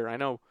of the year. I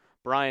know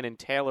Brian and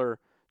Taylor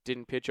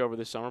didn't pitch over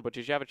the summer, but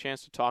did you have a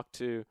chance to talk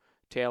to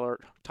Tyler,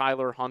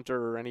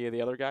 Hunter, or any of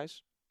the other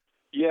guys?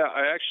 Yeah,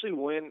 I actually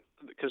went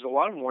because a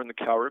lot of them were in the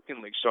Cal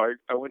Ripken League. So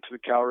I went to the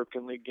Cal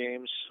Ripken League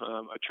games.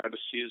 I tried to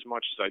see as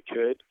much as I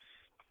could.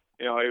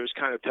 It was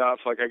kind of tough.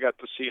 Like I got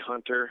to see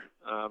Hunter.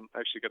 I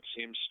actually got to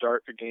see him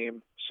start a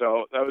game.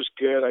 So that was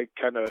good. I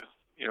kind of,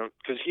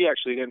 because he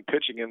actually didn't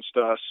pitch against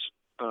us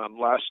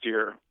last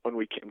year when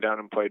we came down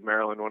and played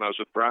Maryland when I was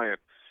with Bryant.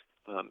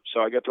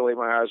 So I got to lay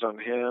my eyes on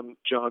him,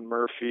 John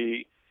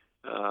Murphy.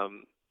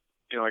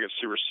 I got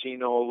to see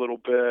Racino a little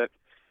bit.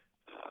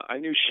 I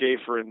knew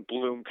Schaefer and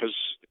Bloom because,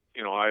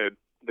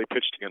 they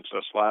pitched against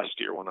us last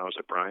year when I was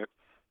at Bryant.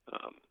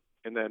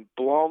 And then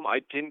Blum,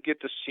 I didn't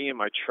get to see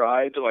him. I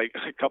tried like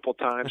a couple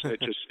times. And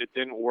it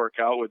didn't work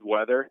out with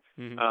weather.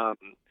 Mm-hmm.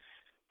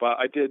 But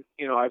I did,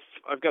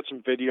 I've got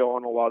some video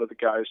on a lot of the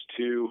guys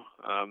too.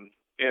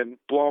 And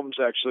Blum's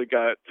actually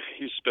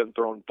he's been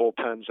throwing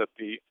bullpens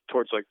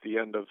towards the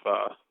end of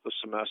the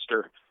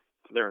semester.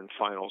 They're in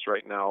finals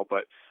right now,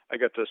 but I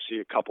got to see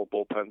a couple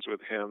bullpens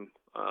with him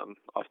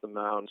off the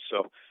mound.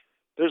 So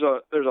there's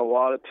a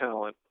lot of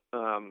talent.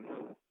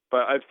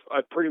 But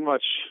I've pretty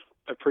much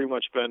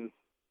been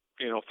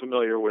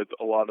familiar with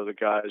a lot of the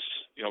guys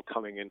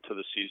coming into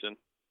the season.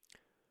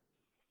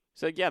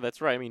 So yeah,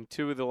 that's right. I mean,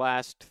 2 of the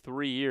last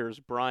 3 years,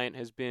 Bryant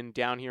has been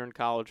down here in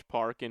College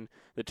Park, and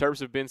the Terps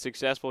have been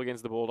successful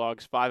against the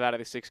Bulldogs. 5 out of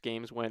the 6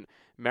 games went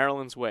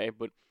Maryland's way.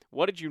 But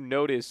what did you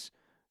notice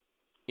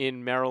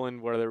in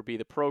Maryland, whether it be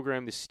the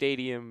program, the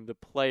stadium, the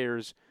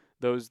players,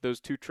 those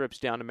 2 trips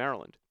down to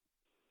Maryland?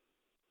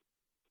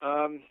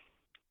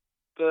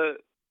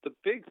 The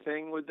big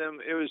thing with them,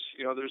 it was,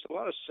 there's a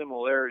lot of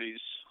similarities.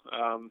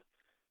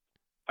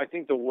 I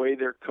think the way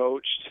they're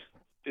coached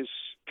is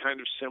kind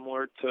of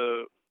similar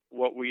to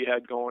what we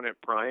had going at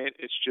Bryant.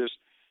 It's just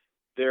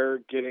they're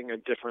getting a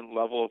different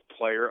level of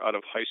player out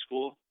of high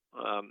school.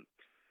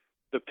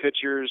 The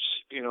pitchers,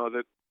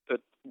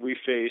 that we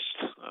faced,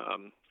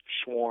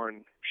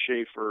 Schwarn,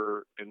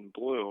 Schaefer, and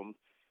Bloom,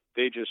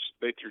 they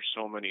threw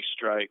so many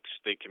strikes.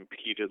 They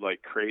competed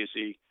like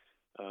crazy.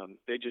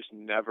 They just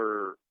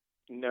never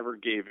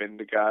gave in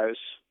to guys.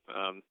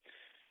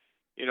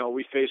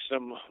 We faced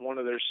them one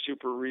of their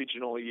super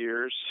regional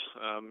years,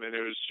 and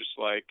it was just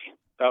like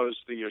that was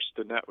the year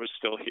Stinnett was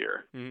still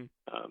here.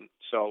 Mm-hmm.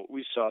 So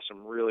we saw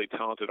some really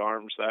talented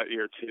arms that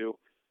year too.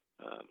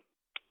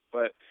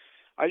 But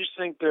I just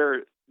think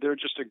they're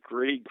just a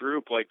great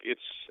group. Like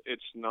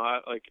it's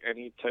not like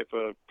any type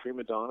of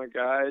prima donna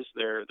guys.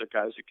 They're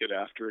guys that get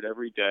after it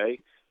every day.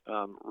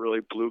 Really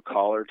blue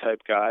collar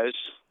type guys.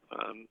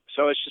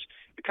 So it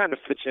kind of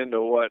fits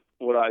into what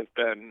I've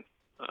been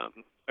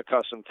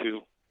accustomed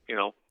to,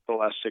 the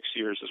last 6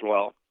 years as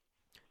well.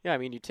 Yeah, I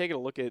mean, you take a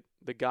look at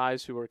the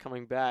guys who are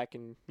coming back,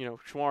 and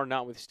Schwarn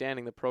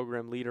notwithstanding, the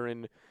program leader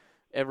in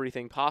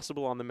everything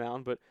possible on the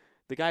mound, but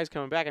the guys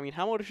coming back. I mean,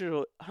 how much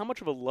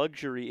of a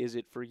luxury is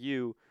it for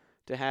you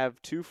to have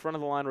 2 front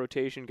of the line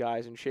rotation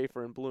guys in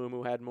Schaefer and Bloom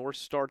who had more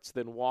starts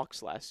than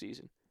walks last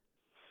season?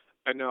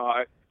 I know.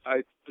 I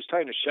was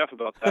talking to Chef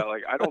about that.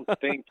 Like, I don't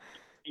think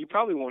you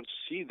probably won't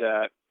see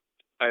that.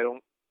 I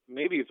don't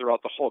maybe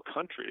throughout the whole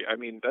country. I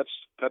mean,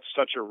 that's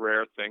such a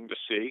rare thing to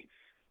see.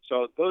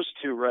 So those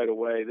two right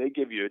away, they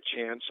give you a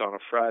chance on a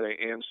Friday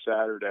and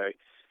Saturday.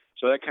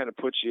 So that kind of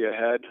puts you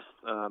ahead.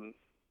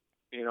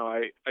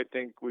 I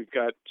think we've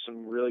got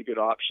some really good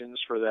options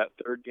for that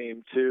third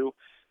game too.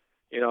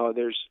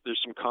 There's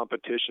some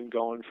competition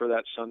going for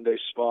that Sunday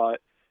spot,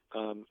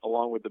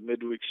 along with the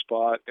midweek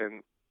spot,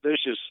 and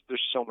there's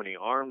so many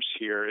arms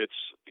here.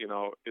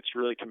 It's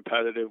really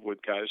competitive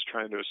with guys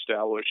trying to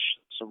establish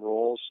some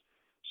roles.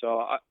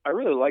 So I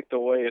really like the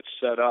way it's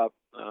set up.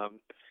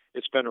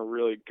 It's been a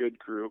really good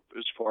group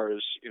as far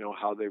as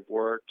how they've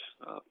worked.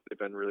 They've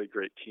been really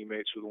great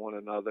teammates with one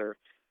another.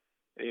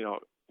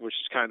 Which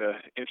is kind of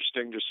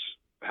interesting, just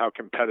how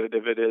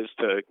competitive it is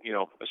to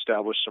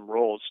establish some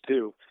roles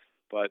too.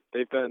 But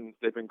they've been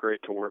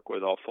great to work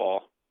with all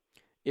fall.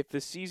 If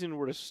the season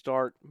were to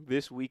start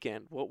this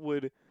weekend, what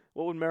would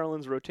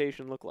Maryland's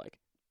rotation look like?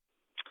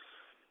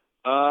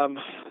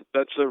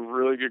 That's a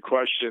really good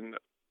question.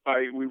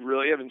 We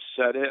really haven't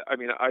said it. I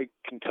mean, I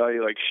can tell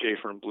you, like,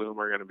 Schaefer and Bloom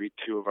are going to be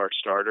two of our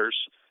starters.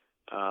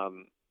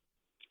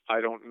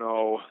 I don't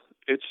know.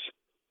 It's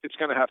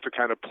going to have to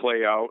kind of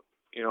play out,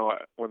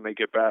 when they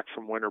get back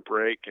from winter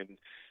break and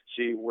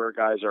see where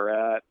guys are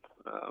at.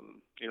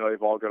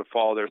 They've all got to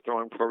follow their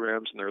throwing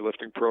programs and their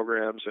lifting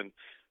programs. And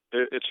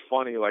it's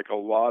funny, like, a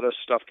lot of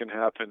stuff can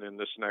happen in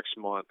this next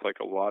month. Like,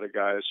 a lot of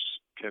guys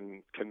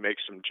can make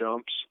some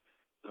jumps.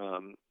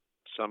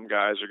 Some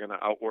guys are going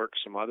to outwork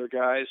some other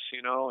guys,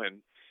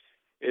 and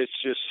it's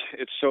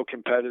so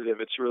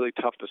competitive. It's really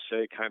tough to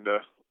say kind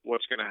of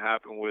what's going to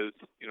happen with,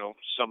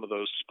 some of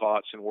those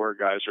spots and where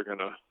guys are going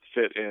to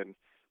fit in.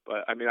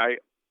 But I mean, I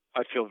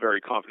feel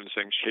very confident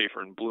saying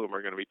Schaefer and Bloom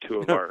are going to be two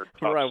of our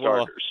top right,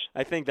 starters.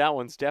 Well, I think that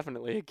one's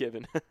definitely a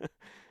given,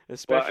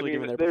 especially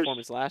given their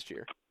performance last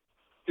year.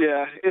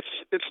 Yeah,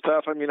 it's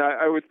tough. I mean,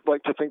 I would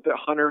like to think that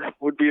Hunter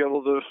would be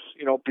able to,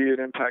 be an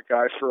impact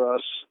guy for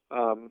us,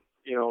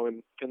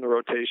 in the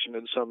rotation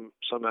in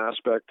some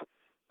aspect.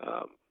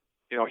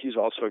 He's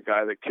also a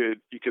guy that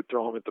you could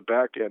throw him at the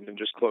back end and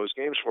just close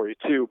games for you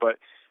too. But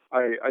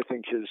I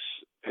think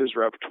his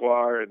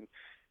repertoire and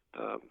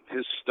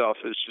his stuff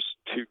is just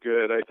too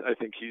good. I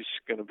think he's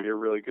going to be a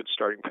really good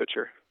starting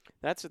pitcher.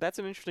 That's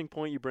an interesting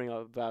point you bring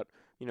up about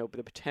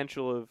the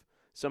potential of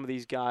some of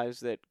these guys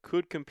that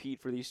could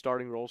compete for these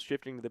starting roles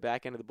shifting to the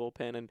back end of the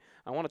bullpen, and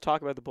I want to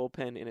talk about the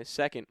bullpen in a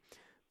second,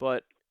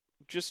 but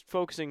just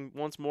focusing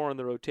once more on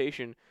the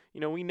rotation,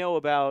 we know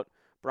about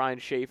Brian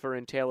Schaefer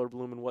and Taylor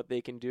Bloom and what they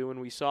can do, and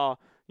we saw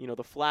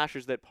the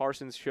flashes that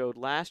Parsons showed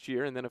last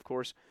year, and then of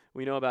course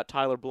we know about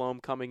Tyler Blome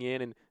coming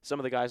in and some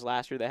of the guys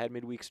last year that had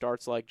midweek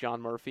starts like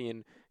John Murphy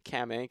and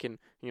Cam Ank, and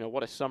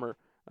what a summer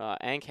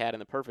Ank had in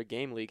the Perfect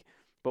Game League.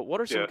 But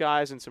what are some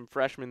guys and some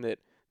freshmen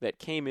that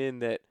came in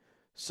that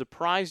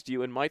surprised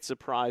you and might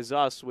surprise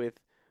us with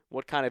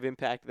what kind of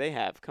impact they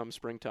have come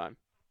springtime?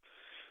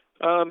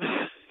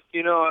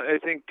 I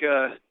think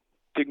John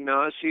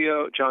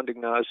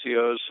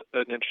D'Ignazio's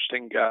an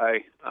interesting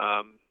guy.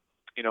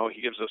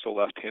 He gives us a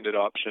left-handed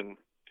option,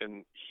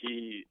 and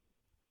he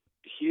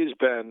has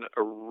been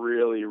a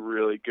really,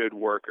 really good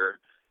worker.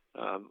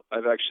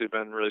 I've actually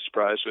been really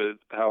surprised with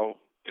how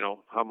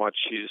much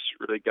he's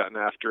really gotten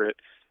after it.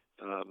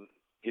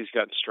 He's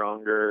gotten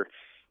stronger.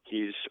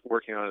 He's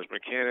working on his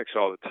mechanics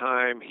all the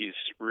time. He's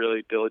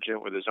really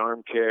diligent with his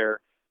arm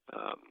care.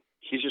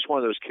 He's just one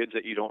of those kids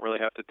that you don't really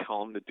have to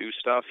tell him to do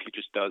stuff. He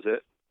just does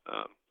it.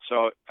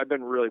 So I've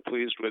been really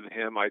pleased with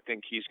him. I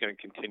think he's going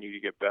to continue to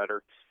get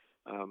better.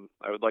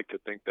 I would like to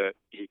think that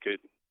he could,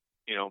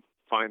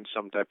 find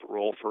some type of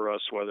role for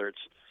us, whether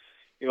it's,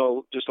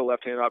 just a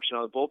left-hand option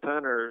on the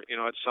bullpen or,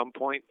 at some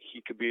point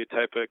he could be a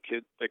type of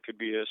kid that could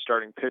be a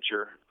starting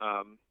pitcher.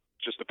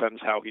 Just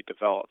depends how he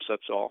develops.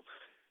 That's all.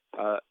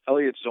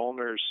 Elliot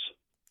Zollner's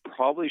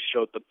probably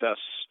showed the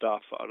best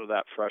stuff out of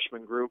that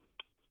freshman group.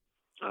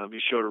 He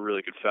showed a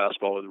really good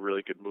fastball with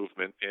really good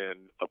movement and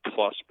a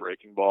plus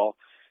breaking ball,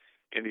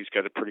 and he's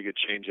got a pretty good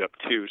changeup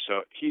too.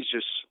 So he's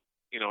just,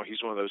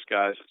 he's one of those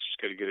guys that's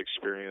just got to get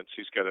experience.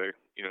 He's got to,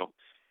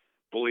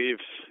 believe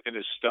in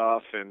his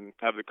stuff and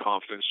have the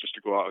confidence just to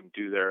go out and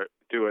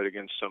do it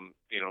against some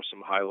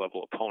high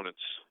level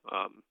opponents.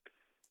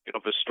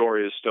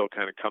 Vistoria is still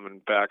kind of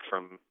coming back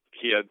from,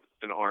 he had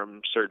an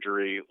arm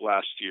surgery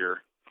last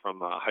year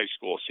from a high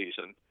school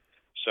season.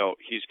 So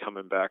he's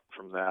coming back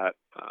from that.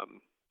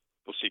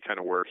 We'll see kind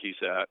of where he's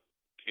at,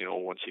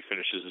 once he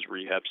finishes his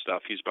rehab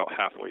stuff. He's about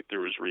halfway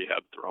through his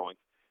rehab throwing.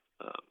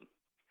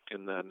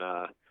 And then,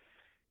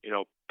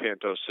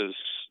 Pantos is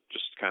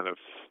just kind of,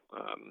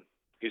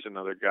 he's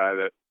another guy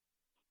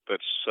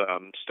that's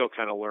still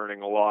kind of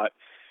learning a lot.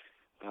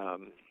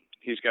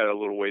 He's got a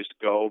little ways to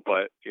go,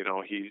 but,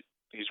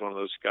 he's one of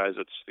those guys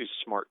he's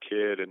a smart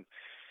kid, and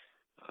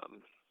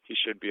he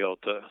should be able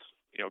to,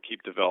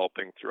 keep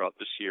developing throughout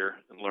this year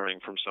and learning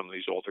from some of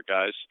these older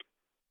guys.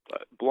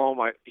 But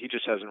Blome, he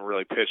just hasn't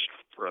really pitched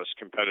for us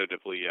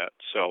competitively yet.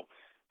 So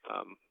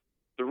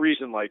the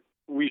reason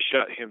we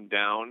shut him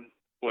down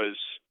was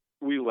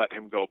we let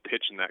him go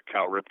pitch in that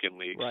Cal Ripken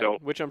League. Right. So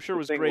which I'm sure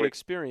was great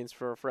experience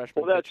for a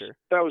freshman pitcher.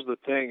 That was the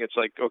thing. It's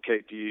like,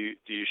 okay, do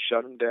you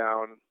shut him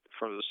down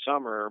from the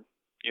summer,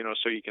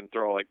 so you can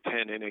throw like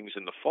 10 innings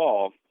in the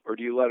fall, or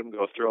do you let him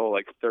go throw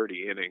like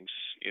 30 innings,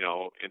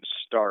 and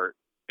start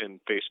and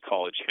face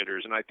college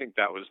hitters? And I think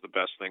that was the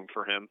best thing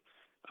for him.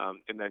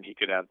 And then he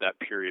could have that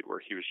period where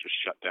he was just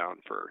shut down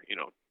for,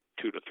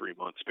 2 to 3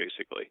 months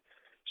basically.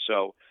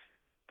 So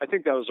I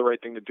think that was the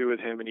right thing to do with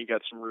him, and he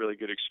got some really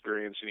good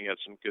experience, and he had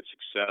some good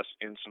success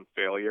and some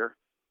failure.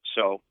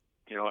 So,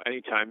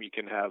 anytime you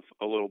can have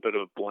a little bit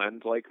of a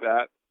blend like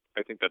that,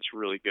 I think that's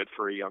really good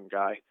for a young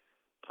guy.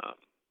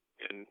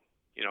 And,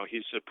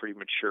 he's a pretty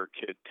mature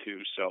kid too,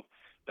 so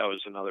that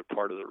was another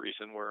part of the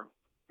reason where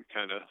we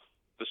kind of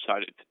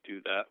decided to do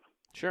that.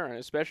 Sure, and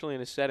especially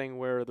in a setting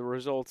where the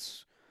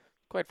results,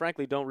 quite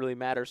frankly, don't really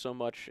matter so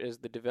much as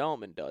the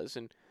development does.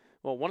 And,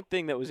 well, one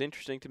thing that was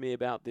interesting to me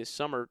about this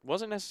summer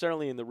wasn't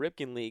necessarily in the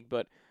Ripken League,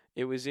 but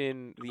it was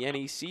in the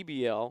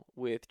NECBL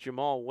with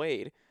Jamal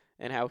Wade,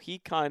 and how he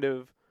kind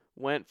of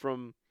went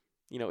from,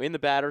 in the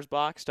batter's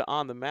box to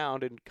on the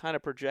mound, and kind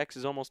of projects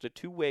as almost a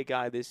two-way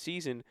guy this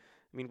season.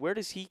 I mean, where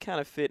does he kind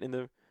of fit in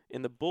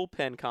the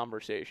bullpen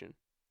conversation?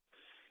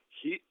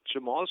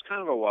 Jamal's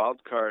kind of a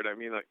wild card. I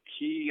mean, I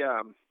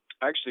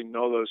actually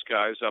know those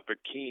guys up at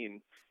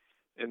Keene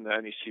in the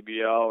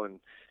NECBL,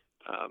 and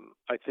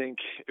I think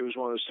it was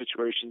one of those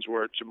situations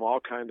where Jamal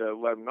kind of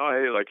let him know,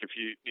 hey, like if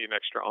you need an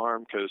extra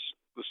arm, because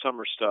the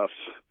summer stuff,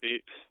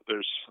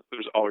 there's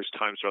always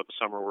times throughout the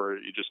summer where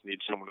you just need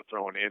someone to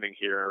throw an inning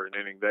here or an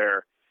inning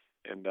there,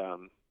 and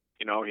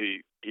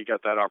he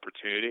got that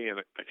opportunity, and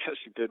I guess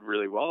he did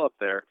really well up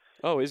there.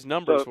 Oh, his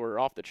numbers were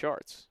off the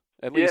charts.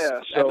 At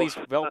least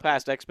well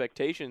past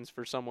expectations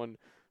for someone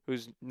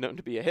who's known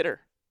to be a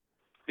hitter.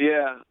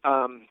 Yeah.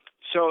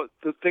 So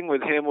the thing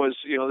with him was,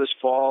 this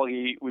fall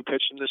we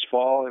pitched him this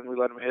fall, and we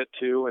let him hit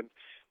too,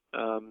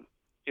 and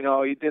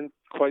he didn't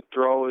quite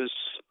throw as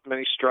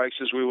many strikes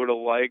as we would have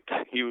liked.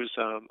 He was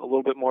a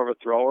little bit more of a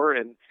thrower,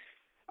 and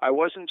I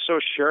wasn't so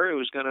sure it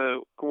was going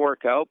to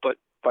work out, but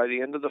by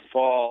the end of the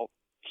fall,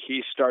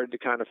 he started to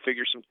kind of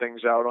figure some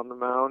things out on the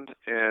mound,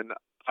 and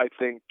I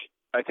think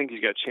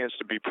he's got a chance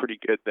to be pretty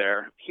good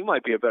there. He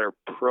might be a better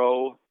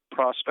pro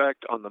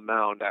prospect on the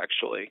mound,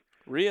 actually.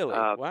 Really?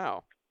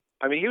 Wow.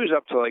 I mean, he was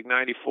up to like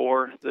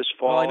 94 this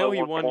fall. Well, I know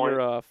he won your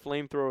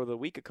Flamethrower of the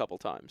Week a couple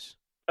times.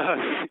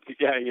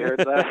 Yeah, you heard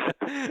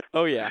that?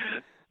 Oh, yeah.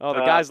 Oh,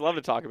 the guys love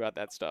to talk about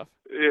that stuff.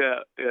 Yeah.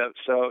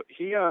 So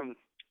he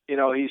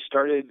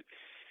started.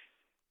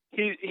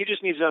 He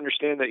just needs to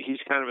understand that he's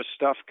kind of a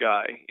stuff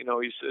guy.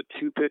 He's a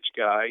two-pitch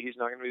guy. He's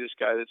not going to be this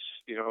guy that's,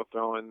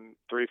 throwing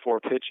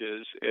 3-4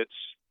 pitches. It's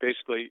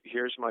basically,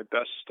 here's my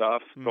best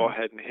stuff. Go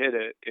ahead and hit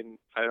it. And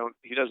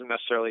he doesn't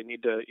necessarily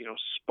need to,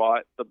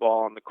 spot the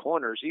ball on the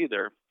corners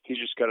either. He's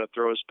just got to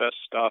throw his best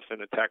stuff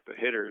and attack the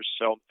hitters.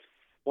 So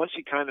once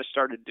he kind of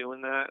started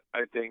doing that,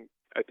 I think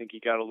he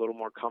got a little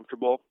more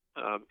comfortable.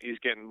 He's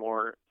getting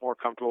more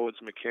comfortable with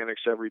his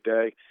mechanics every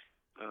day.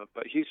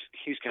 But he's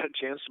got a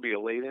chance to be a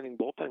late inning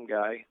bullpen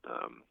guy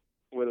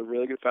with a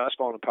really good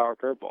fastball and a power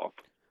curveball.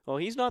 Well,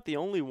 he's not the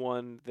only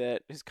one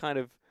that has kind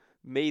of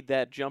made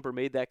that jump or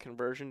made that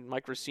conversion.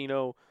 Mike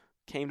Racino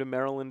came to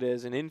Maryland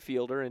as an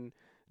infielder and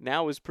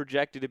now is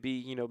projected to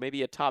be,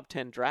 maybe a top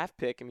 10 draft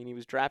pick. I mean, he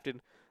was drafted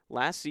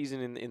last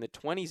season in the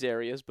 20s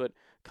areas, but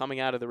coming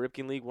out of the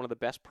Ripken League, one of the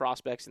best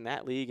prospects in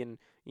that league, and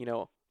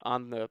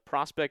on the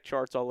prospect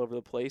charts all over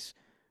the place.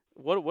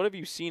 What have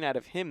you seen out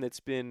of him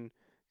that's been?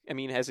 I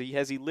mean, has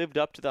he lived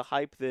up to the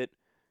hype that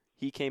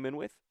he came in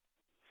with?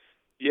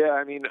 Yeah,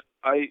 I mean,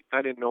 I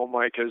didn't know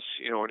Mike as,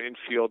 an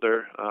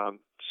infielder.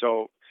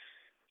 So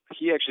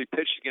he actually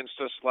pitched against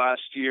us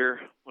last year.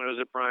 When was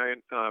it,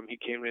 Brian? He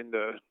came in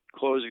to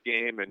close a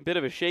game. And bit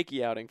of a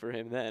shaky outing for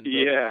him then.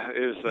 Yeah,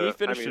 it was, he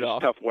finished it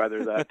off. Tough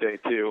weather that day,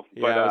 too.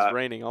 Yeah, it was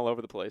raining all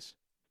over the place.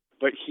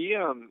 But he,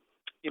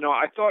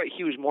 I thought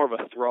he was more of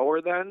a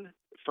thrower then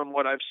from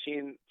what I've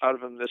seen out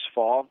of him this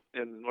fall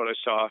and what I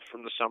saw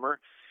from the summer.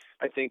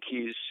 I think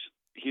he's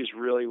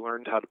really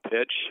learned how to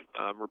pitch,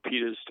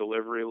 repeat his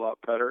delivery a lot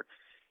better.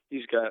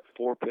 He's got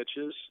 4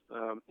 pitches.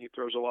 He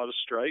throws a lot of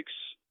strikes,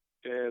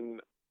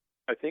 and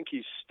I think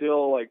he's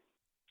still like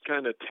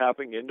kind of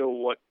tapping into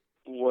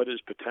what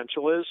his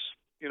potential is.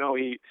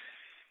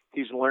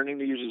 He's learning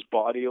to use his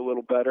body a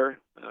little better.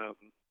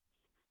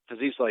 Cause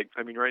he's like,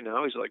 I mean, right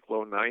now he's like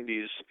low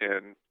 90s,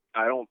 and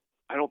I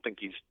don't think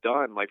he's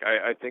done. Like,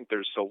 I think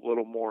there's a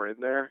little more in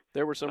there.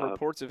 There were some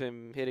reports of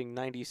him hitting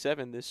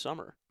 97 this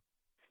summer.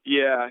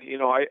 Yeah,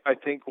 I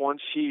think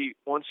once he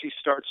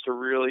starts to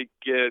really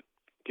get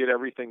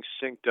everything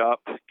synced up,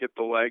 get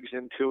the legs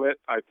into it,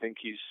 I think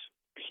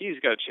he's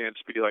got a chance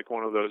to be like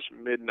one of those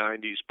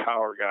mid-90s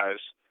power guys.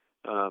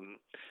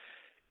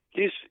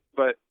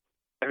 But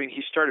I mean,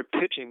 he started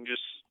pitching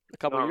just a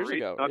couple years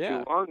ago, not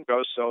too long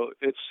ago. So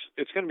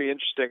it's going to be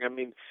interesting. I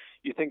mean,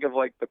 you think of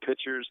like the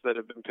pitchers that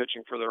have been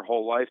pitching for their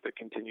whole life that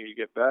continue to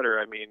get better.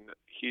 I mean,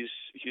 he's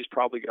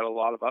probably got a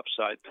lot of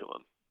upside to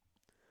him.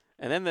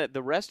 And then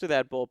the rest of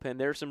that bullpen,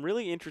 there are some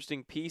really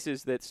interesting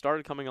pieces that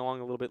started coming along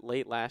a little bit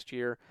late last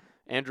year.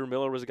 Andrew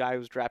Miller was a guy who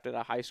was drafted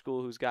out of high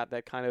school who's got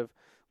that kind of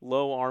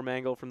low arm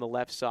angle from the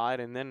left side.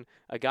 And then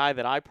a guy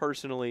that I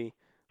personally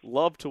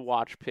love to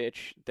watch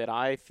pitch that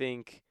I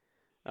think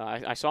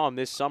I saw him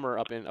this summer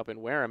up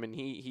in Wareham, and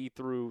he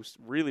threw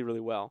really,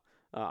 really well.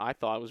 I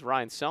thought it was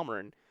Ryan Selmer.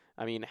 And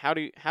I mean,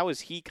 how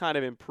has he kind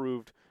of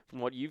improved from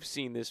what you've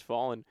seen this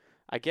fall? And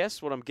I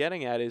guess what I'm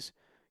getting at is,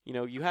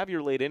 you have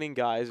your late inning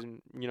guys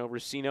and,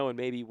 Racino and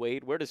maybe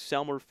Wade. Where does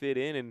Selmer fit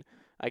in? And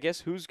I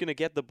guess who's going to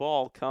get the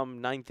ball come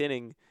ninth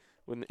inning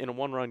in a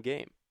one-run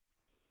game?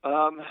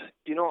 I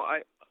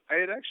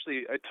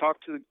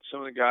talked to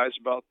some of the guys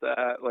about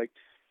that.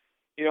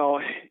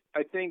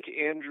 I think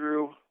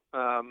Andrew,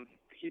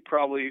 he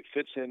probably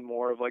fits in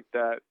more of like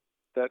that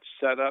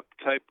setup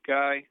type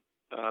guy.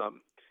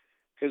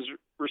 Because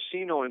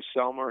Racino and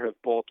Selmer have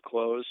both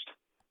closed.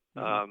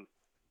 Mm-hmm.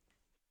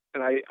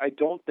 And I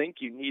don't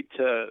think you need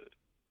to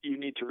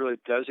really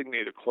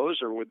designate a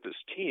closer with this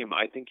team.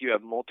 I think you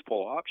have multiple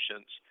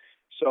options.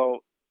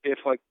 So if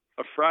like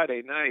a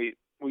Friday night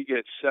we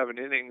get 7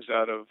 innings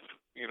out of,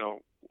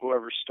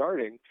 whoever's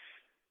starting,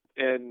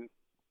 and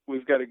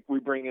we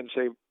bring in,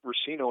 say,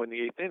 Racino in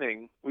the 8th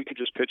inning, we could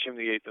just pitch him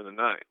the 8th and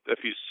the 9th if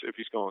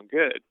he's going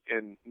good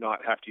and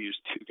not have to use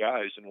 2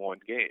 guys in one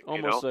game.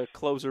 Almost a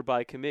closer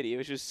by committee. It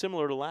was just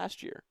similar to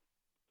last year.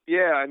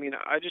 Yeah, I mean,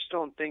 I just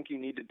don't think you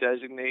need to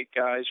designate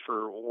guys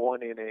for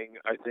 1 inning.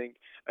 I think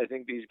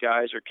these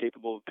guys are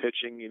capable of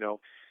pitching,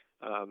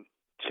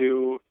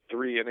 2-3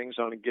 innings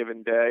on a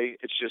given day.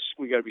 It's just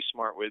we got to be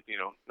smart with,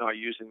 not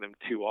using them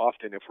too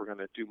often if we're going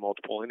to do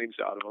multiple innings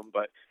out of them.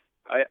 But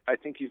I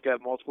think you've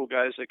got multiple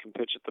guys that can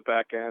pitch at the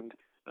back end,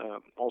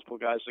 multiple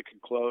guys that can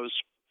close.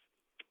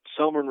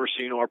 Selmer and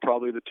Racino are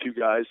probably the 2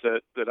 guys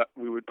that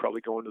we would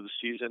probably go into the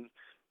season.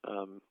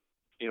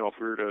 If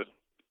we were to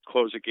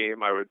close a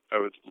game, I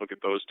would look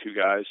at those 2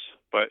 guys.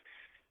 But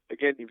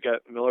again, you've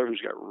got Miller,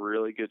 who's got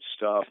really good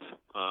stuff.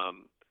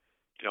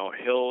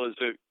 Hill is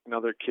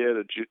another kid,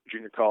 a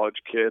junior college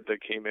kid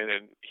that came in,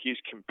 and he's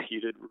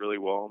competed really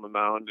well on the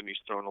mound, and he's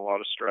thrown a lot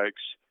of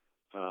strikes.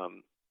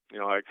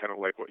 I kind of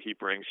like what he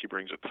brings. He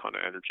brings a ton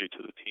of energy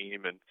to the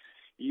team, and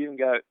you even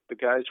got the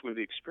guys with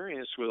the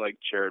experience with like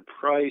Jared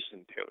Price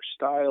and Taylor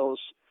Stiles,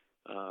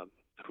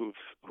 who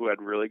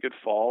had really good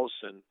falls,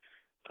 and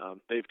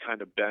they've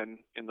kind of been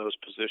in those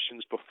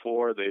positions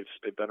before.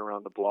 They've been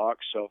around the block,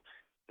 so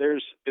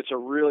it's a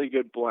really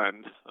good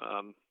blend.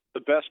 The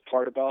best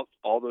part about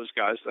all those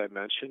guys that I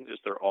mentioned is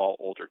they're all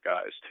older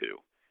guys too.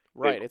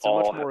 Right, it's a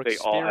much more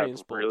experienced bullpen. They all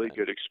have really bullpen.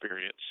 good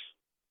experience.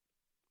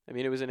 I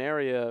mean, it was an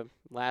area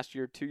last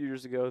year, 2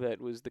 years ago,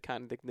 that was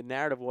the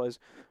narrative was,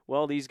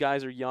 well, these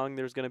guys are young,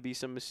 there's going to be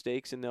some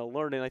mistakes, and they'll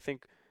learn. And I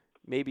think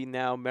maybe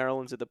now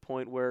Maryland's at the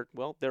point where,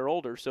 well, they're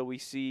older, so we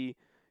see,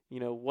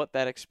 what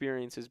that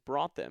experience has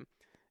brought them.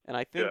 And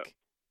I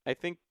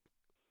think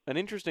an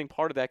interesting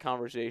part of that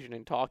conversation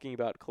in talking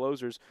about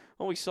closers,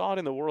 well, we saw it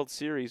in the World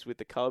Series with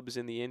the Cubs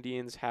and the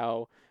Indians,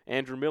 how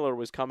Andrew Miller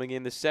was coming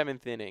in the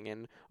 7th inning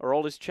and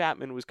Aroldis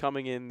Chapman was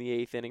coming in the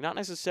 8th inning. Not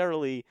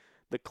necessarily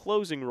the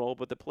closing role,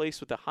 but the place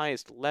with the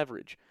highest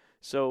leverage.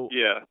 So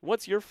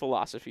what's your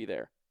philosophy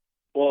there?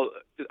 Well,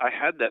 I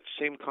had that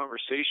same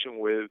conversation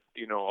with,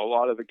 a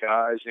lot of the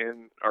guys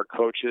and our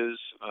coaches.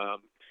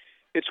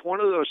 It's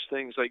one of those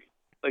things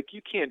like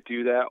you can't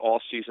do that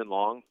all season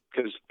long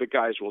because the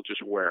guys will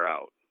just wear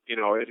out.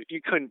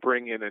 You couldn't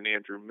bring in an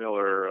Andrew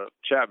Miller or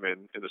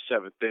Chapman in the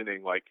 7th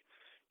inning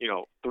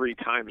 3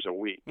 times a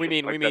week. We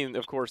mean,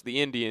 of course,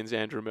 the Indians'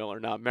 Andrew Miller,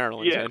 not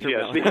Maryland's Andrew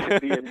Miller.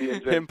 The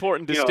Indians.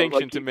 Important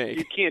distinction to make.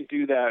 You can't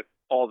do that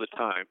all the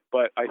time,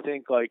 but I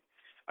think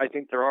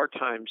there are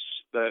times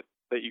that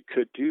you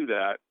could do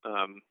that.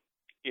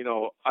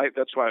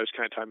 That's why I was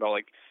kind of talking about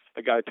like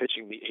a guy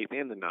pitching the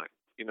 8th and the 9th,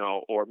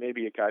 or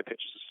maybe a guy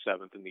pitches the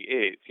 7th and the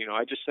 8th.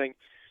 I just think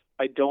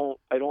I don't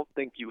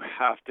think you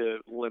have to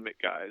limit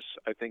guys.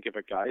 I think if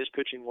a guy is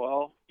pitching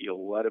well,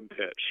 you'll let him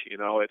pitch.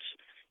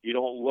 You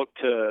don't look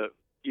to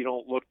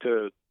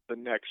the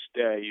next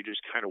day. You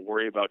just kind of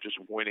worry about just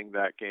winning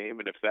that game.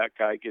 And if that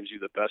guy gives you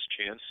the best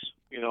chance,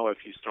 if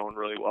he's throwing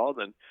really well,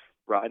 then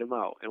ride him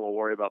out, and we'll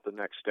worry about the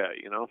next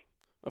day.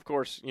 Of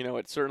course,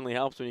 it certainly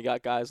helps when you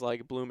got guys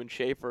like Bloom and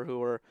Schaefer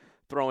who are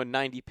throwing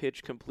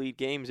 90-pitch complete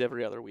games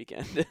every other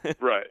weekend.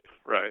 Right.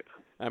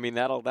 I mean,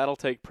 that'll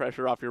take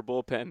pressure off your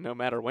bullpen no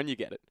matter when you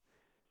get it.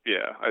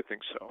 Yeah, I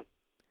think so.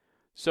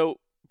 So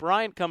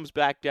Bryant comes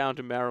back down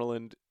to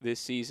Maryland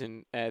this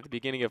season at the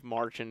beginning of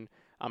March, and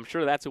I'm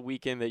sure that's a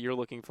weekend that you're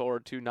looking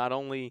forward to, not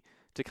only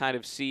to kind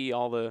of see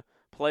all the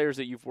players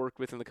that you've worked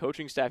with and the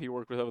coaching staff you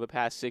worked with over the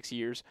past 6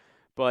 years,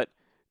 but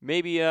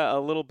maybe a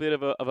little bit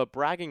of a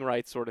bragging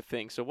rights sort of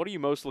thing. So what are you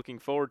most looking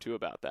forward to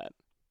about that?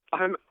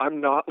 I'm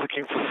not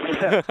looking forward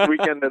to that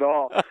weekend at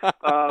all.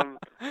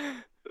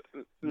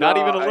 Not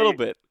even a little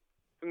bit.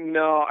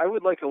 No, I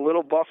would like a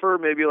little buffer,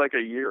 maybe like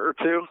a year or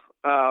 2.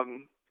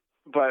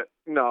 But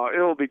no,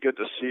 it'll be good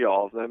to see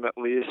all of them at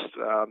least.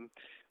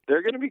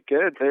 They're going to be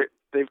good.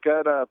 They've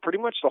got pretty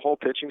much the whole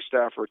pitching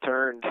staff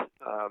returned.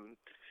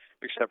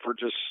 except for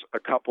just a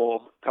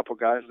couple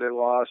guys they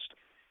lost.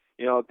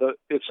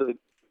 It's a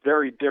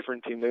very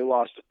different team. They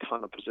lost a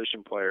ton of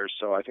position players,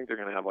 so I think they're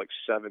going to have like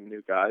 7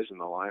 new guys in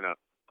the lineup.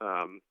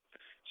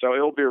 So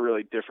it'll be a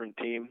really different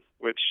team,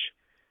 which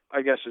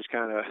I guess is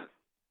kind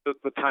of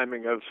the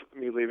timing of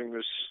me leaving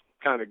was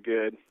kind of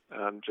good,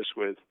 just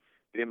with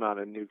the amount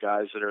of new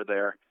guys that are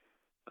there.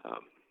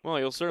 Well,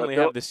 you'll certainly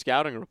have the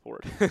scouting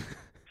report.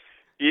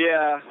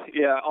 Yeah,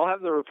 I'll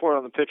have the report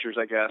on the pitchers,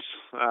 I guess.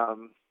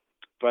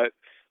 But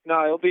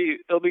no, it'll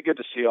be good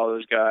to see all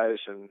those guys,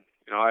 and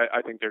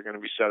I think they're going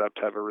to be set up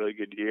to have a really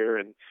good year,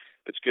 and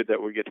it's good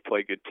that we get to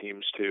play good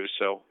teams too.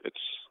 So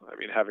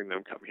having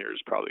them come here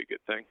is probably a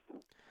good thing.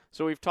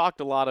 So we've talked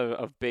a lot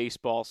of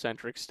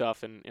baseball-centric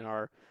stuff in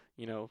our,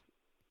 a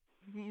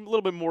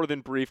little bit more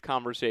than brief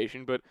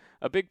conversation, but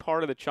a big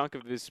part of the chunk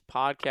of this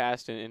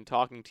podcast and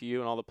talking to you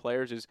and all the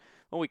players is,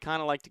 we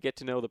kind of like to get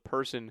to know the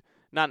person,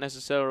 not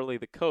necessarily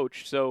the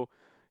coach. So,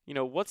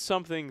 what's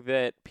something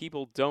that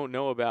people don't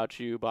know about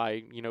you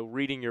by,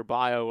 reading your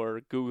bio or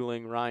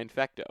Googling Ryan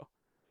Fecteau?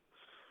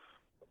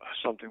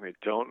 Something they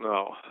don't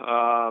know.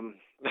 I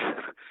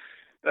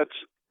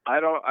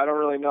don't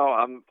really know.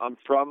 I'm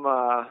from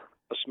a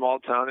small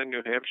town in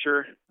New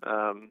Hampshire.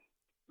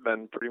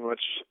 Been pretty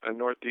much a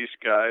Northeast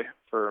guy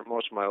for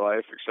most of my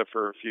life, except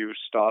for a few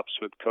stops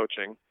with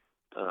coaching.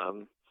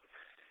 I'm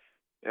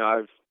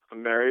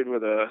married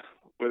with a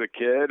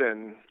kid,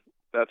 and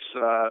that's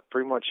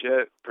pretty much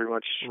it. Pretty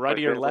much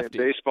righty or lefty.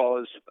 Baseball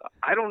is,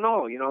 I don't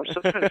know. I'm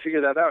still trying to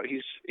figure that out.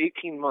 He's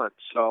 18 months,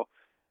 so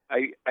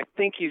I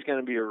think he's going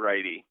to be a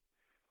righty.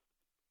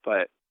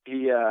 But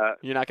you're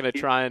not going to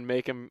try and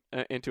make him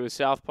into a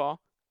southpaw?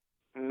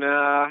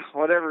 Nah,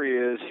 whatever he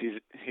is,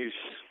 he's.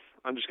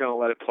 I'm just going to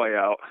let it play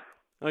out.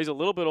 Well, he's a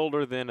little bit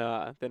older than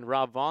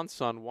Rob Vaughn's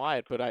son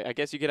Wyatt, but I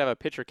guess you could have a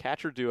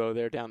pitcher-catcher duo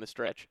there down the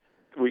stretch.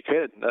 We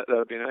could. That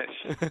would be nice.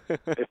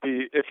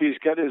 If he's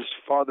got his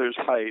father's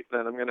height,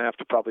 then I'm going to have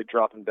to probably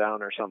drop him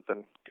down or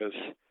something, because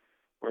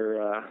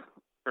we're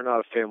not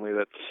a family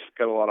that's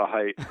got a lot of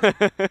height.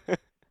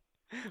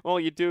 Well,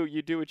 you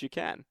do what you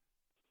can.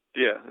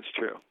 Yeah, that's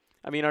true.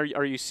 I mean, are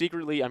you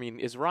secretly? I mean,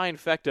 is Ryan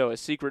Fecteau a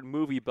secret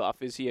movie buff?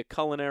 Is he a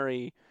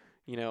culinary,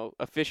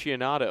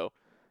 aficionado?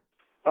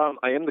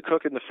 I am the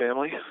cook in the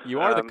family. You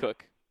are the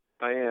cook.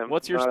 I am.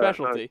 What's your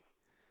specialty?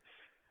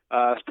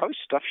 It's probably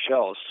stuffed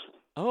shells.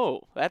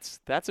 Oh, that's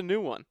a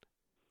new one.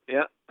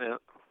 Yeah.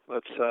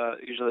 That's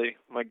usually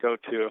my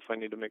go-to if I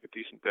need to make a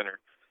decent dinner.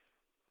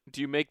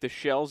 Do you make the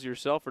shells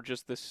yourself, or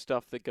just the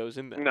stuff that goes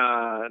in there?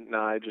 Nah.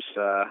 I just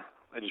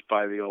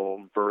buy the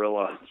old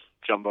Barilla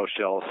jumbo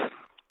shells.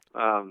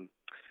 And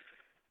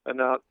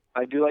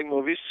I do like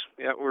movies.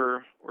 Yeah,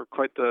 we're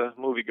quite the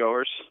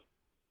moviegoers.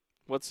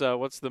 What's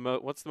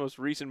the most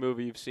recent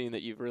movie you've seen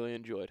that you've really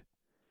enjoyed?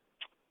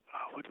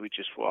 What did we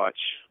just watch?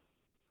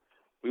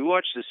 We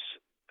watched this.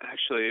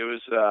 Actually, it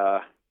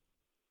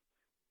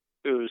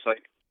was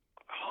like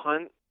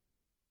Hunt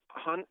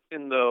for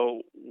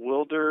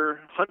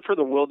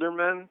the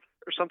Wildermen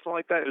or something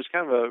like that. It was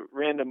kind of a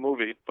random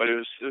movie, but it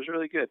was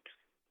really good.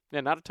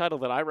 Yeah, not a title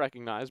that I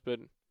recognize,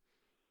 but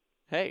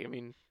hey, I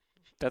mean,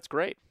 that's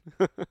great.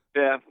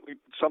 Yeah,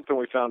 something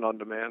we found on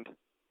demand.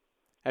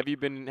 Have you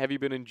been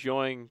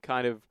enjoying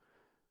kind of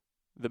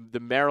the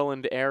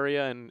Maryland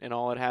area and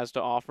all it has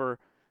to offer?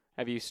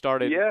 Have you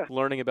started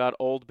learning about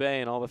Old Bay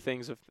and all the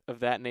things of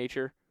that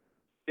nature?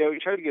 Yeah, we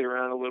tried to get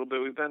around a little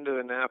bit. We've been to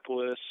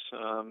Annapolis.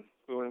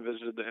 We went and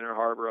visited the Inner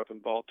Harbor up in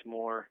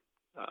Baltimore.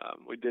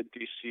 We did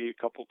D.C.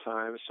 a couple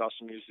times, saw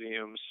some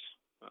museums.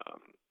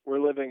 We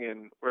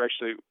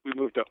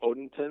moved to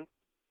Odenton.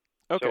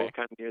 Okay. So we're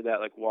kind of near that,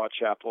 like, Waugh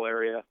Chapel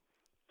area.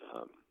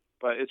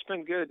 But it's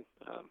been good.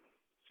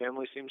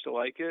 Family seems to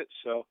like it,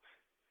 so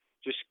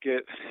just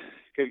gotta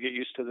get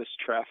used to this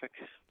traffic.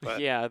 But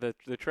yeah, the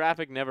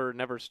traffic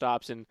never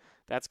stops, and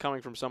that's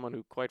coming from someone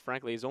who, quite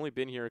frankly, has only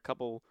been here a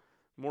couple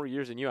more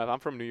years than you have. I'm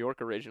from New York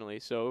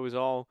originally, so it was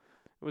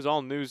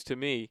all news to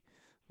me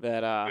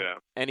that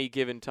any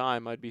given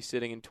time I'd be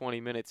sitting in 20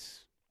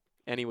 minutes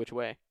any which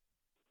way.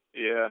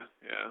 Yeah,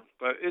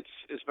 but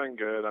it's been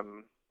good.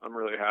 I'm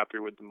really happy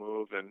with the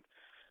move, and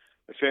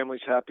my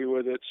family's happy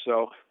with it,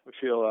 so we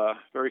feel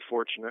very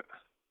fortunate.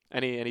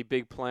 Any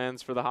big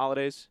plans for the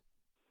holidays?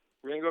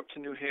 We're going to go up to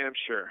New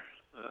Hampshire.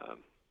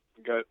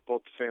 We got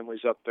both the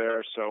families up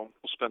there, so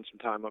we'll spend some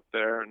time up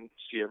there and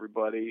see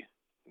everybody,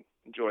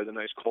 enjoy the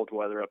nice cold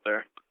weather up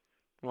there.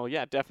 Well,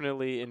 yeah,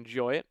 definitely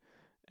enjoy it,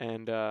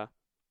 and the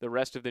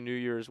rest of the new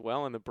year as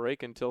well, and the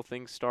break until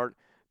things start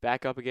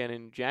back up again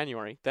in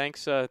January. Thanks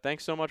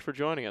so much for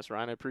joining us,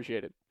 Ryan. I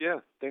appreciate it.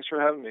 Yeah, thanks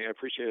for having me. I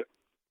appreciate it.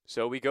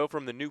 So we go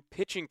from the new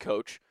pitching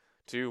coach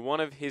to one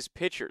of his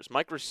pitchers,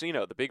 Mike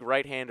Rossino, the big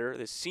right-hander,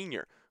 the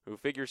senior, who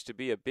figures to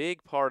be a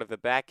big part of the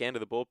back end of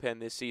the bullpen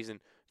this season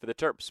for the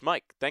Terps.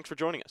 Mike, thanks for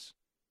joining us.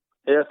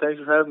 Yeah,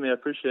 thanks for having me. I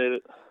appreciate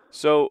it.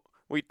 So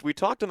we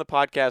talked on the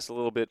podcast a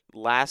little bit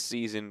last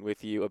season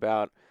with you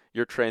about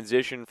your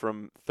transition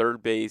from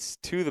third base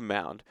to the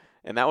mound,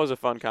 and that was a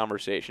fun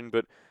conversation.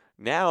 But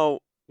now,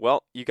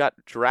 well, you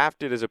got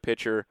drafted as a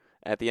pitcher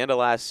at the end of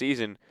last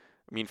season.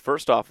 I mean,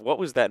 first off, what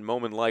was that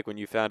moment like when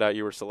you found out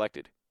you were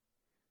selected?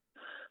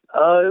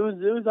 It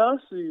was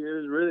honestly it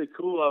was really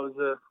cool. I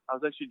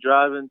was actually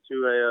driving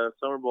to a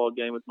summer ball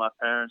game with my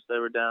parents. They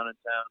were down in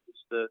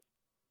town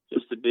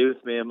just to be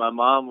with me, and my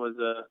mom was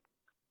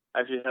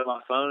actually had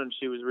my phone and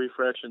she was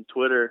refreshing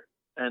Twitter,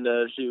 and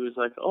she was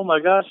like, "Oh my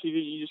gosh,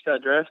 you just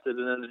got drafted!"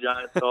 And then the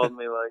Giants called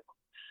me like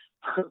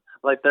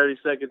like 30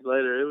 seconds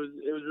later. It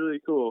was really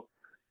cool.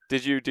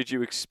 Did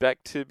you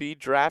expect to be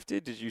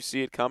drafted? Did you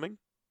see it coming?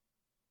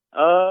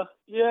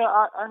 Yeah,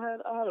 I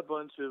had a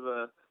bunch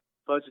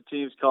of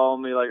teams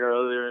calling me like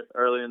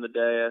early in the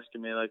day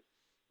asking me like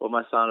what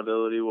my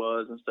signability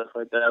was and stuff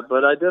like that.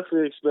 But I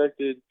definitely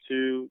expected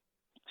to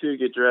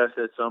get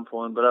drafted at some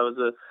point. But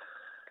it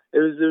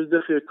was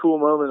definitely a cool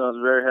moment. I was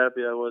very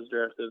happy I was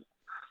drafted.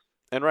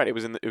 And right, it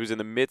was in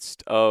the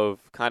midst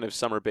of kind of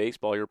summer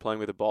baseball. You were playing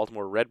with the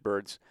Baltimore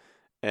Redbirds,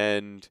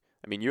 and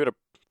I mean, you had a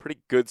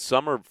pretty good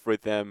summer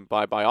with them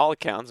by all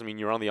accounts. I mean,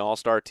 you were on the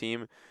All-Star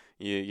team.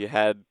 You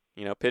had,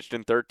 pitched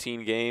in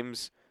 13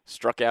 games,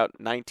 struck out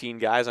 19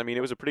 guys. I mean,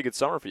 it was a pretty good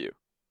summer for you.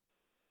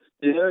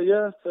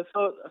 Yeah. I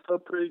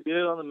felt pretty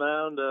good on the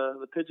mound.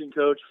 The pitching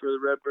coach for the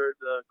Redbirds,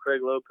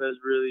 Craig Lopez,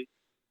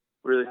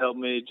 really helped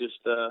me just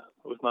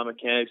with my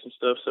mechanics and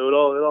stuff. So it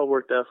all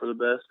worked out for the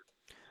best.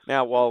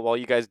 Now, while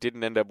you guys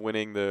didn't end up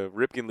winning the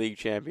Ripken League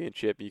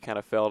championship, you kind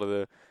of fell to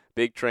the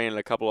Big Train and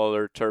a couple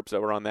other Terps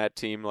that were on that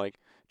team, like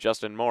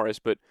Justin Morris.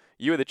 But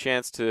you had the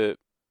chance to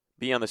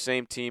be on the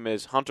same team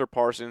as Hunter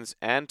Parsons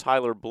and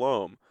Tyler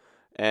Blohm.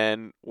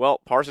 And,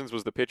 well, Parsons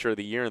was the pitcher of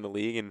the year in the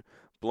league, and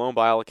Blohm,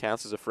 by all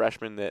accounts, is a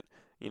freshman that,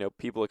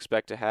 people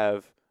expect to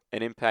have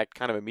an impact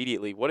kind of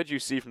immediately. What did you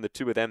see from the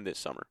two of them this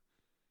summer?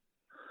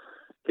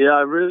 Yeah,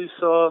 I really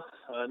saw.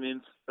 I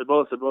mean, they're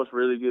both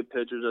really good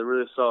pitchers. I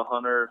really saw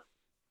Hunter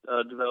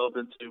develop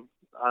into.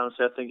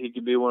 Honestly, I think he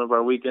could be one of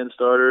our weekend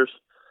starters.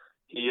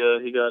 He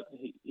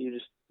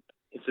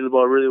threw the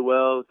ball really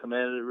well,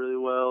 commanded it really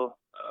well,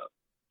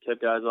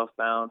 kept guys off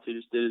balance. He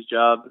just did his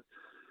job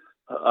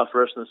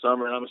for us in the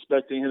summer, and I'm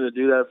expecting him to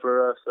do that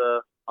for us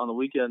on the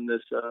weekend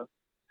this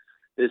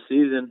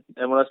season.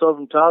 And what I saw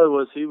from Tyler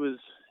was he's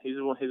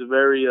a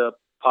very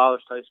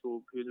polished high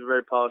school. He was a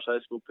very polished high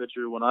school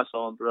pitcher when I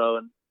saw him throw,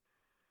 and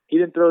he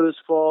didn't throw this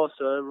fall,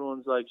 so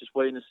everyone's like just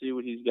waiting to see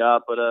what he's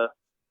got. But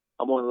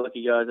I'm one of the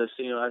lucky guys.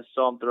 I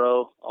saw him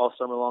throw all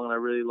summer long, and I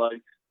really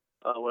liked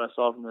what I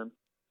saw from him.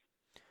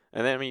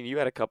 And then, I mean, you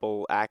had a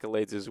couple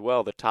accolades as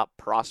well. The top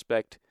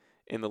prospect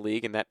in the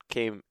league, and that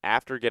came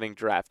after getting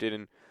drafted.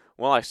 And,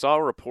 well, I saw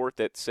a report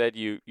that said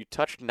you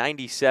touched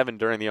 97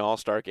 during the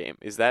All-Star game.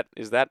 Is that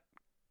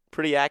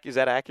pretty is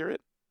that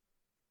accurate?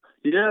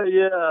 Yeah.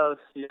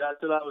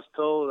 That's what I was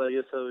told. I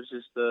guess I was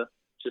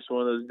just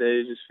one of those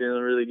days, just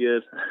feeling really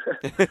good.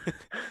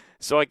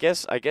 So I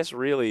guess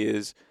really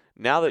is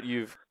now that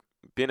you've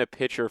been a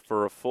pitcher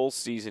for a full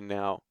season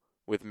now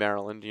with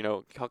Maryland,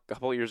 a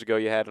couple of years ago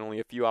you had only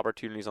a few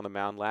opportunities on the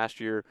mound. Last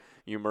year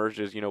you emerged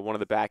as, one of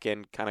the back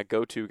end kind of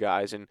go-to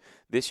guys, and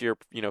this year,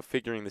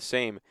 figuring the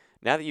same.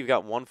 Now that you've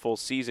got one full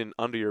season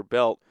under your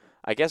belt,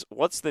 I guess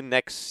what's the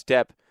next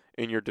step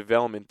in your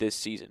development this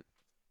season?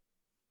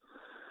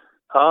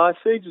 I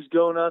think just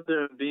going out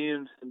there and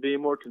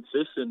being more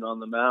consistent on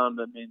the mound.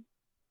 I mean,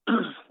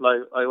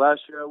 like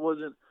last year, I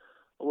wasn't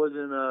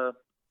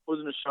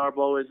as sharp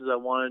always as I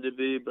wanted to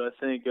be, but I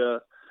think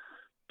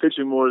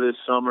pitching more this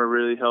summer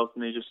really helped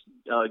me just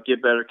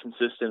get better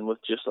consistent with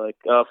just like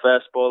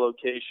fastball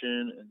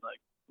location and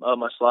like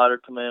my slider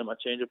command, my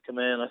changeup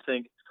command. I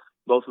think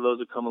both of those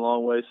have come a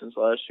long way since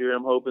last year.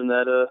 I'm hoping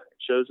that it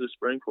shows this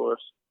spring for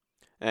us.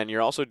 And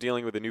you're also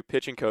dealing with a new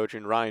pitching coach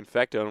in Ryan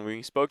Fecto, and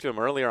we spoke to him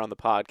earlier on the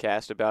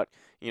podcast about,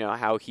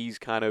 how he's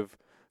kind of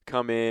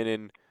come in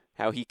and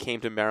how he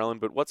came to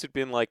Maryland. But what's it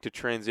been like to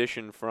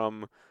transition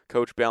from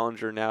Coach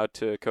Bellinger now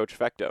to Coach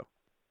Fecto?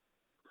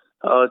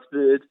 Oh,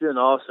 it's been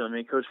awesome. I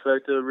mean, Coach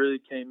Fecto really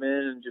came in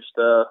and just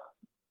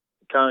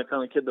kind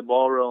of kept the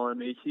ball rolling. I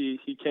mean,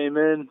 he came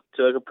in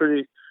to like a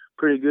pretty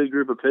good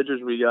group of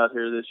pitchers we got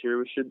here this year.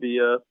 We should be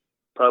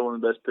probably one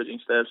of the best pitching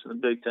staffs in the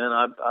Big Ten,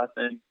 I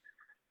think.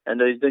 And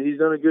he's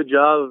done a good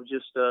job of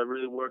just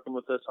really working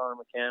with us on our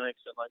mechanics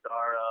and like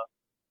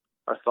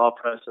our thought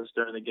process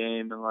during the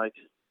game and like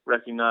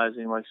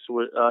recognizing like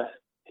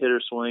hitter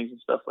swings and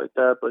stuff like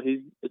that. But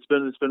it's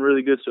been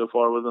really good so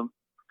far with him.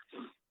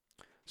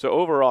 So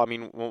overall, I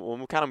mean, when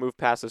we kind of move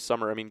past the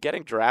summer, I mean,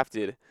 getting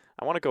drafted,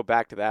 I want to go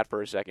back to that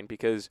for a second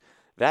because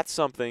that's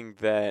something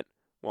that,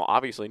 well,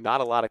 obviously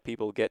not a lot of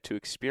people get to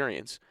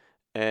experience,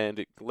 and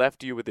it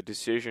left you with the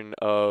decision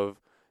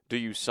of, do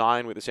you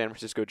sign with the San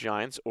Francisco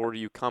Giants or do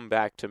you come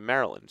back to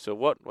Maryland? So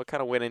what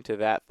kind of went into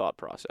that thought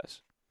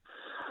process?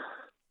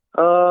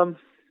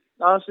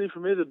 Honestly, for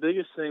me, the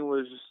biggest thing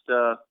was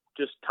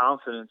just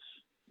confidence.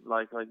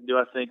 Like, do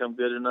I think I'm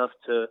good enough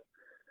to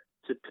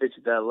pitch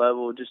at that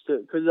level? Just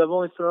because I've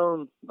only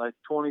thrown like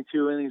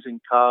 22 innings in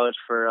college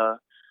for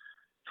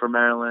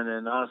Maryland,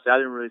 and honestly, I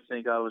didn't really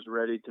think I was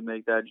ready to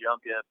make that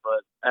jump yet.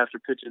 But after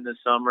pitching this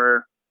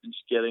summer and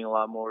just getting a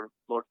lot more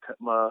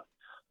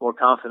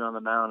confident on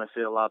the mound, I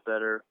feel a lot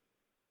better.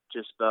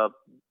 Just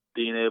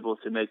being able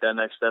to make that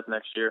next step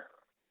next year.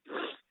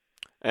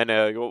 And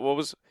what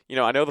was,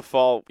 I know the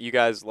fall you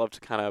guys love to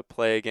kind of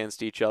play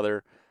against each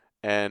other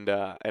and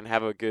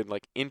have a good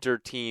like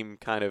inter-team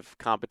kind of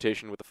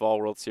competition with the Fall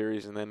World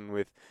Series and then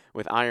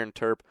with Iron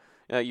Terp.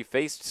 You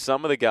faced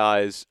some of the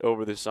guys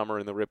over the summer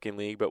in the Ripken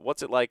League, but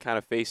what's it like kind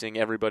of facing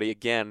everybody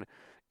again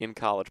in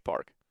College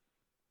Park?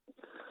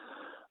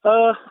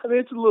 I mean,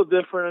 it's a little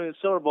different. I mean,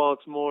 summer ball,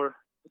 it's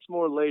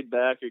more laid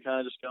back. You're kind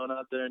of just going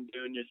out there and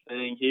doing your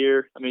thing.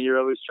 Here, I mean, you're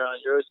always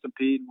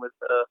competing with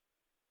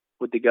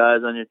the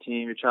guys on your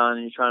team. You're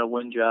trying to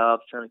win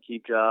jobs, trying to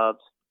keep jobs.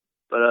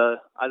 But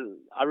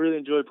I really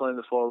enjoy playing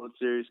the Fall World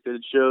Series because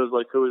it shows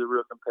like who are the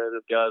real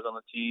competitive guys on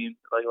the team,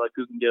 like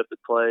who can get up to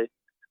play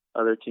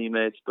other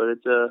teammates. But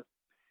it's a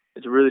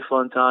really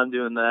fun time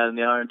doing that, and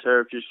the Iron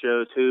Turf just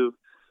shows who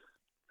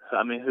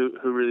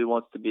really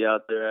wants to be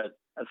out there at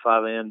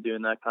 5 a.m.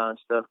 doing that kind of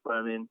stuff. But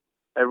I mean,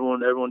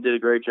 everyone did a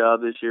great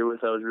job this year.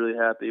 I was really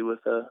happy with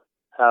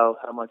how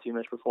my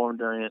teammates performed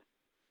during it.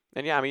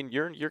 And yeah, I mean,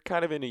 you're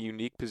kind of in a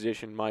unique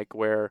position, Mike,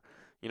 where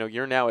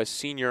you're now a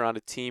senior on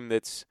a team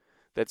that's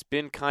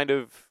been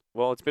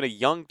it's been a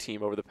young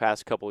team over the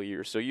past couple of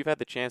years. So you've had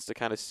the chance to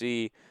kind of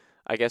see,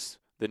 I guess,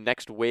 the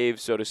next wave,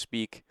 so to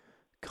speak,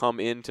 come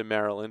into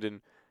Maryland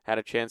and had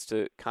a chance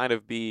to kind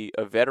of be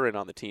a veteran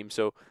on the team.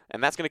 So,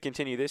 and that's going to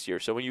continue this year.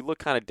 So when you look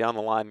kind of down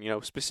the line,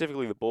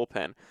 specifically the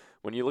bullpen,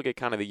 when you look at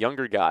kind of the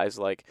younger guys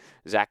like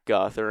Zach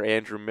Guth or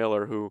Andrew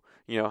Miller, who,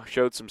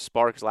 showed some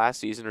sparks last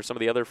season, or some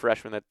of the other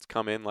freshmen that's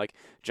come in like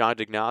John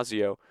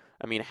DiGnazio,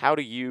 I mean,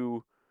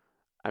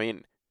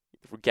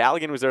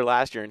 Galligan was there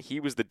last year and he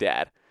was the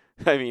dad.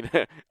 I mean,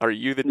 are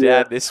you the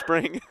dad this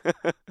spring?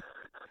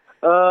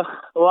 Well,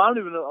 I don't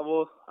even know.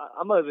 Well,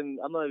 I'm not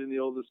even the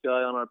oldest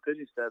guy on our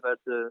pitching staff.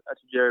 That's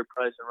Jared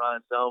Price and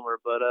Ryan Selmer.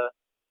 But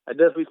I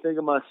definitely think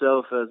of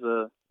myself as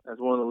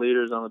one of the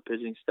leaders on the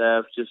pitching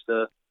staff. Just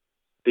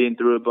being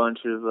through a bunch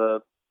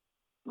of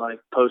like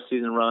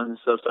postseason runs and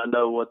stuff, so I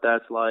know what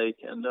that's like.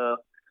 And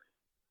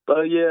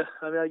but yeah,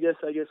 I mean, I guess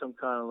I'm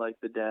kind of like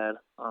the dad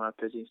on our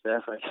pitching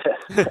staff.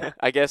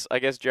 I guess. I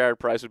guess Jared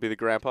Price would be the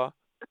grandpa.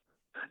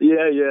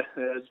 Yeah,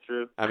 that's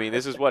true. I mean,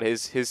 this is what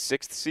his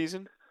sixth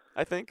season,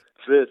 I think.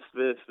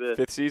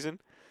 Fifth season.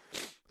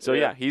 So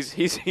yeah,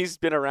 he's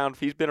been around.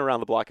 He's been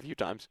around the block a few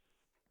times.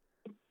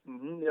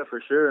 Mm-hmm, yeah,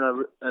 for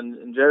sure.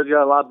 And Jared's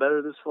got a lot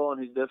better this fall,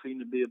 and he's definitely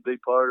going to be a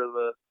big part of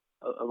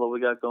what we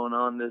got going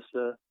on this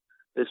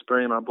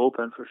spring in our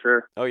bullpen for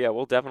sure. Oh yeah,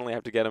 we'll definitely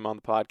have to get him on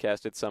the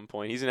podcast at some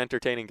point. He's an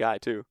entertaining guy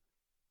too.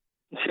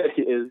 Yeah,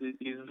 he is.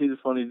 He's a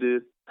funny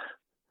dude.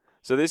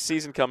 So this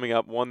season coming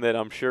up, one that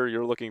I'm sure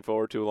you're looking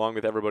forward to along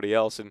with everybody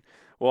else. And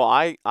well,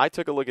 I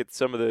took a look at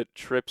some of the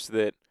trips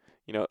that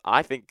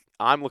I think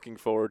I'm looking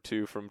forward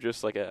to from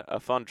just like a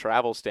fun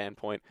travel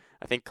standpoint.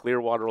 I think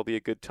Clearwater will be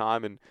a good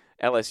time, and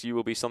LSU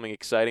will be something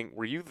exciting.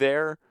 Were you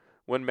there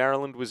when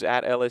Maryland was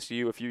at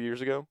LSU a few years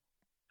ago?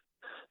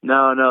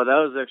 No, that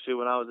was actually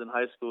when I was in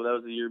high school. That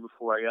was the year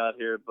before I got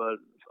here. But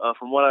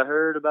from what I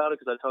heard about it,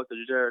 because I talked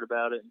to Jared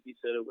about it, and he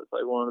said it was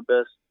like one of the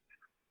best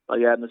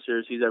like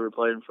atmospheres he's ever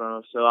played in front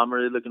of. So I'm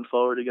really looking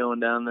forward to going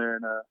down there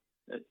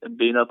and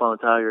beating up on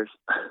the Tigers.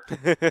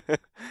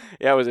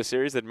 Yeah, it was a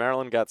series that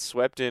Maryland got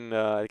swept in.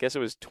 I guess it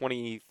was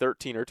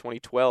 2013 or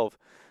 2012.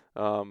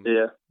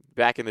 Yeah.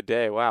 Back in the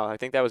day. Wow, I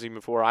think that was even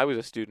before I was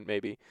a student,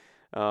 maybe.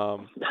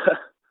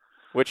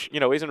 Which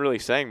isn't really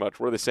saying much.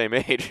 We're the same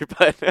age,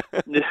 but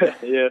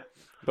yeah.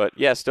 But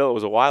yeah, still it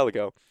was a while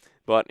ago.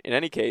 But in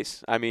any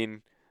case, I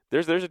mean,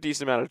 there's a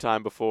decent amount of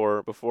time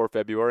before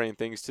February and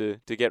things to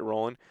get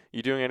rolling.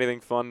 You doing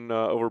anything fun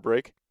over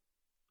break?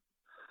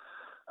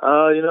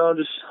 I'm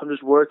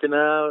just working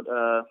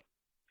out.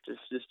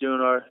 Just doing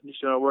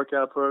our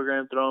workout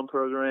program, throwing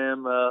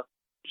program.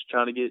 Just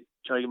trying to get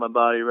my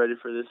body ready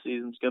for this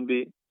season. It's gonna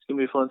be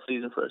a fun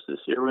season for us this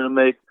year. I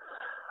think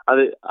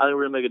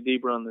we're gonna make a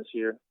deep run this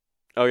year.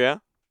 Oh yeah.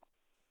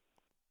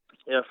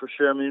 Yeah, for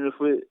sure. I mean, if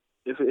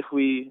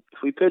we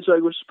pitch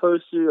like we're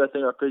supposed to, I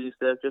think our pitching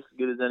staff just as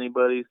good as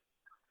anybody's.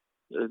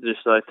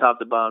 Just like top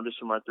to bottom, just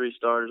from our 3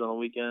 starters on the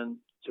weekend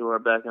to our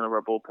back end of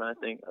our bullpen, I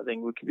think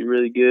we could be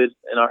really good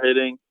in our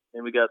hitting,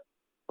 and we got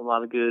a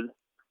lot of good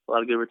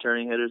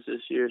returning hitters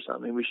this year. So I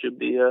mean, we should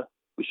be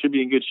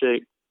in good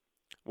shape.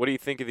 What do you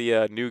think of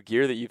the new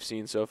gear that you've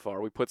seen so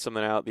far? We put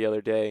something out the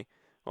other day.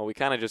 Well, we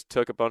kind of just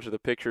took a bunch of the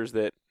pictures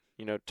that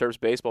Terps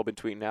baseball been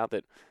tweeting out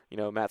that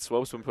Matt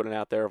Swope's been putting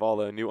out there of all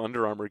the new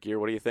Under Armour gear.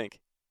 What do you think?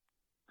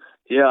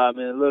 Yeah, I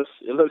mean, it looks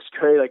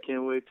great. I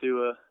can't wait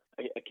to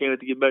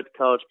get back to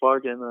College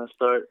Park and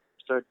start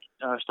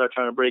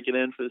trying to break it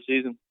in for the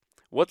season.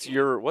 What's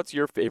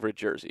your favorite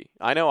jersey?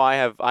 I know I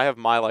have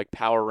my like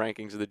power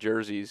rankings of the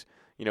jerseys.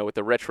 With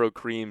the retro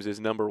creams is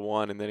number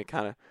 1, and then it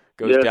kind of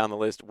goes down the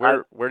list.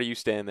 Where do you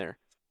stand there?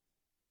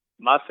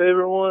 My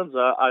favorite ones,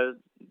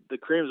 the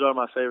creams are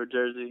my favorite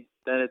jersey.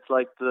 Then it's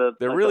like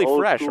they're really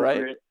fresh, right?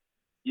 Print.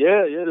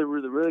 Yeah, they're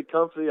really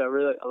comfy. I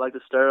like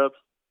the stirrups.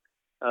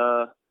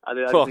 I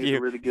think it's a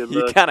really good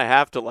look. You kind of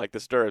have to like the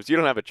stirrups. You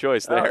don't have a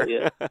choice there.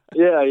 Yeah,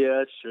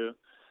 that's true.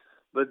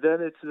 But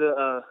then it's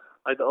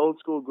like the old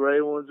school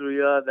gray ones we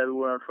got that we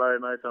wear on Friday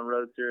nights on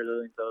road series.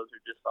 I think those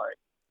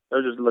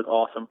just look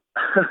awesome.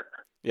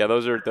 Yeah,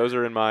 those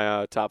are in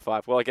my top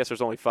 5. Well, I guess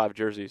there's only 5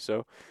 jerseys,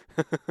 so.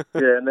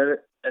 Yeah, and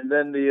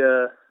then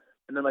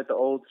like the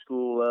old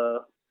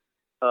school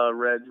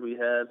reds we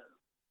had,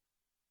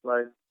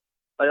 like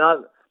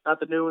not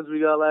the new ones we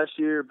got last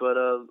year, but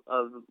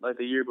like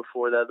the year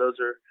before that.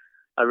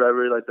 I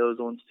really like those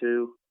ones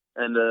too.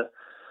 And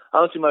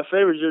honestly, my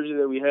favorite jersey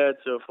that we had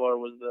so far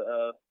was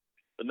the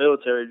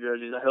military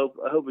jerseys. I hope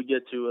we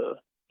get to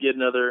get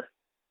another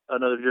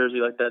jersey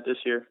like that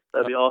this year.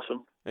 That'd be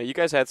awesome. Now, you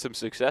guys had some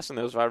success in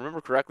those. If I remember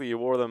correctly, you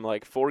wore them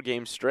like 4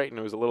 games straight, and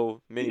it was a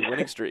little mini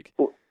winning streak.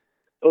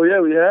 Oh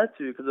yeah, we had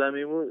to, because I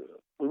mean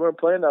we weren't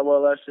playing that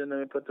well last year, and then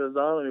we put those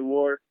on and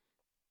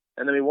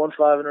we won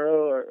 5 in a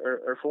row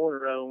or 4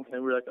 in a row,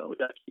 and we were like, oh, we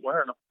got to keep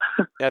wearing them.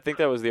 Yeah, I think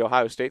that was the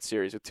Ohio State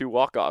series with 2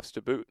 walk-offs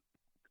to boot.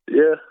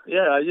 Yeah.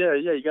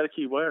 You got to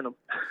keep wearing them.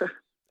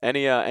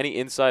 Any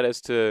insight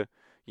as to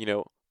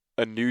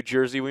a new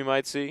jersey we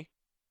might see?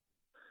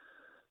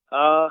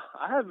 I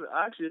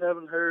actually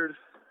haven't heard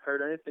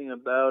anything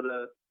about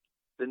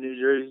the new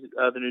jerseys.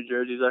 I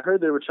heard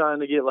they were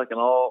trying to get like an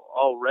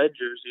all red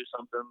jersey or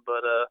something,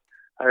 but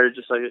I heard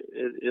just like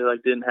it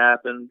like didn't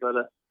happen.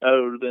 But that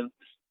would have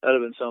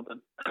been something.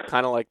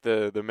 Kind of like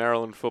the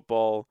Maryland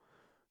football,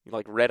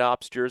 like Red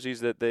Ops jerseys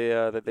that they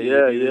did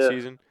this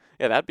season.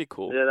 Yeah, that'd be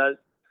cool. Yeah, that'd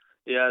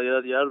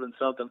have been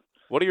something.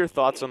 What are your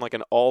thoughts on like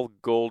an all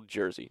gold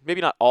jersey?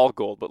 Maybe not all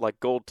gold, but like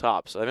gold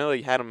tops. I know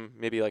they had them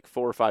maybe like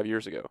 4 or 5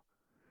 years ago.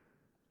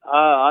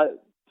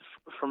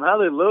 From how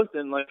they looked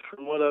and like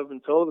from what I've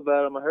been told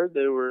about them, I heard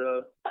they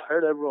were. I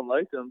heard everyone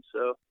liked them.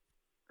 So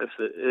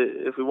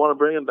if we want to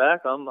bring them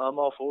back, I'm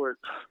all for it.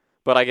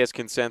 But I guess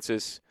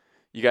consensus,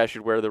 you guys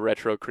should wear the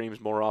retro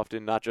creams more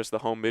often, not just the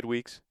home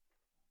midweeks.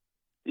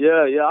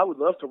 Yeah, I would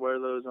love to wear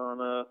those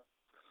on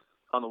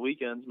the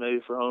weekends, maybe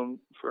for home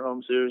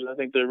series. I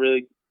think they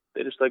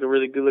just like a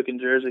really good looking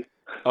jersey.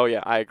 Oh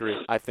yeah, I agree.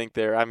 I think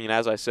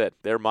as I said,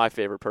 they're my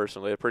favorite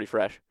personally. They're pretty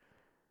fresh.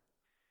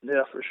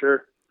 Yeah, for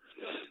sure.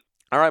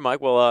 All right,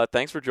 Mike. Well,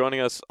 thanks for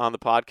joining us on the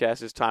podcast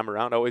this time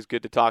around. Always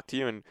good to talk to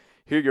you and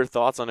hear your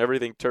thoughts on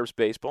everything Terps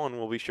baseball, and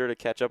we'll be sure to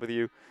catch up with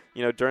you,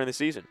 during the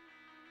season.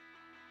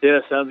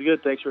 Yeah, sounds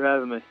good. Thanks for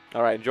having me.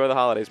 All right, enjoy the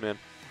holidays, man.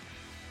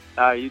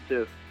 You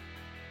too.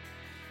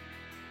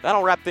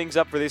 That'll wrap things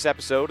up for this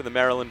episode of the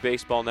Maryland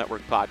Baseball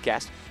Network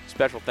podcast.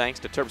 Special thanks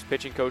to Terps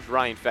pitching coach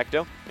Ryan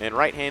Fecteau and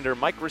right-hander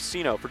Mike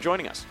Racino for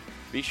joining us.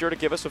 Be sure to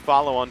give us a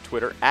follow on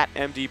Twitter at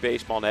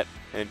MDBaseballNet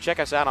and check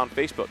us out on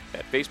Facebook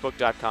at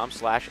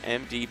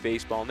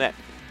facebook.com/MDBaseballNet.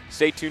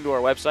 Stay tuned to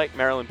our website,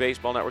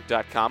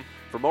 MarylandBaseballNetwork.com,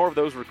 for more of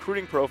those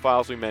recruiting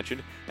profiles we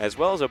mentioned, as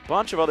well as a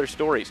bunch of other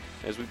stories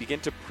as we begin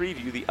to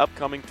preview the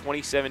upcoming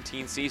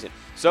 2017 season.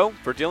 So,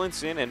 for Dylan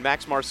Sin and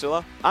Max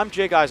Marcilla, I'm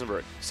Jake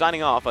Eisenberg,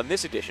 signing off on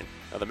this edition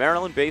of the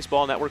Maryland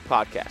Baseball Network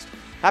podcast.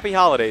 Happy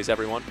holidays,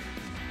 everyone.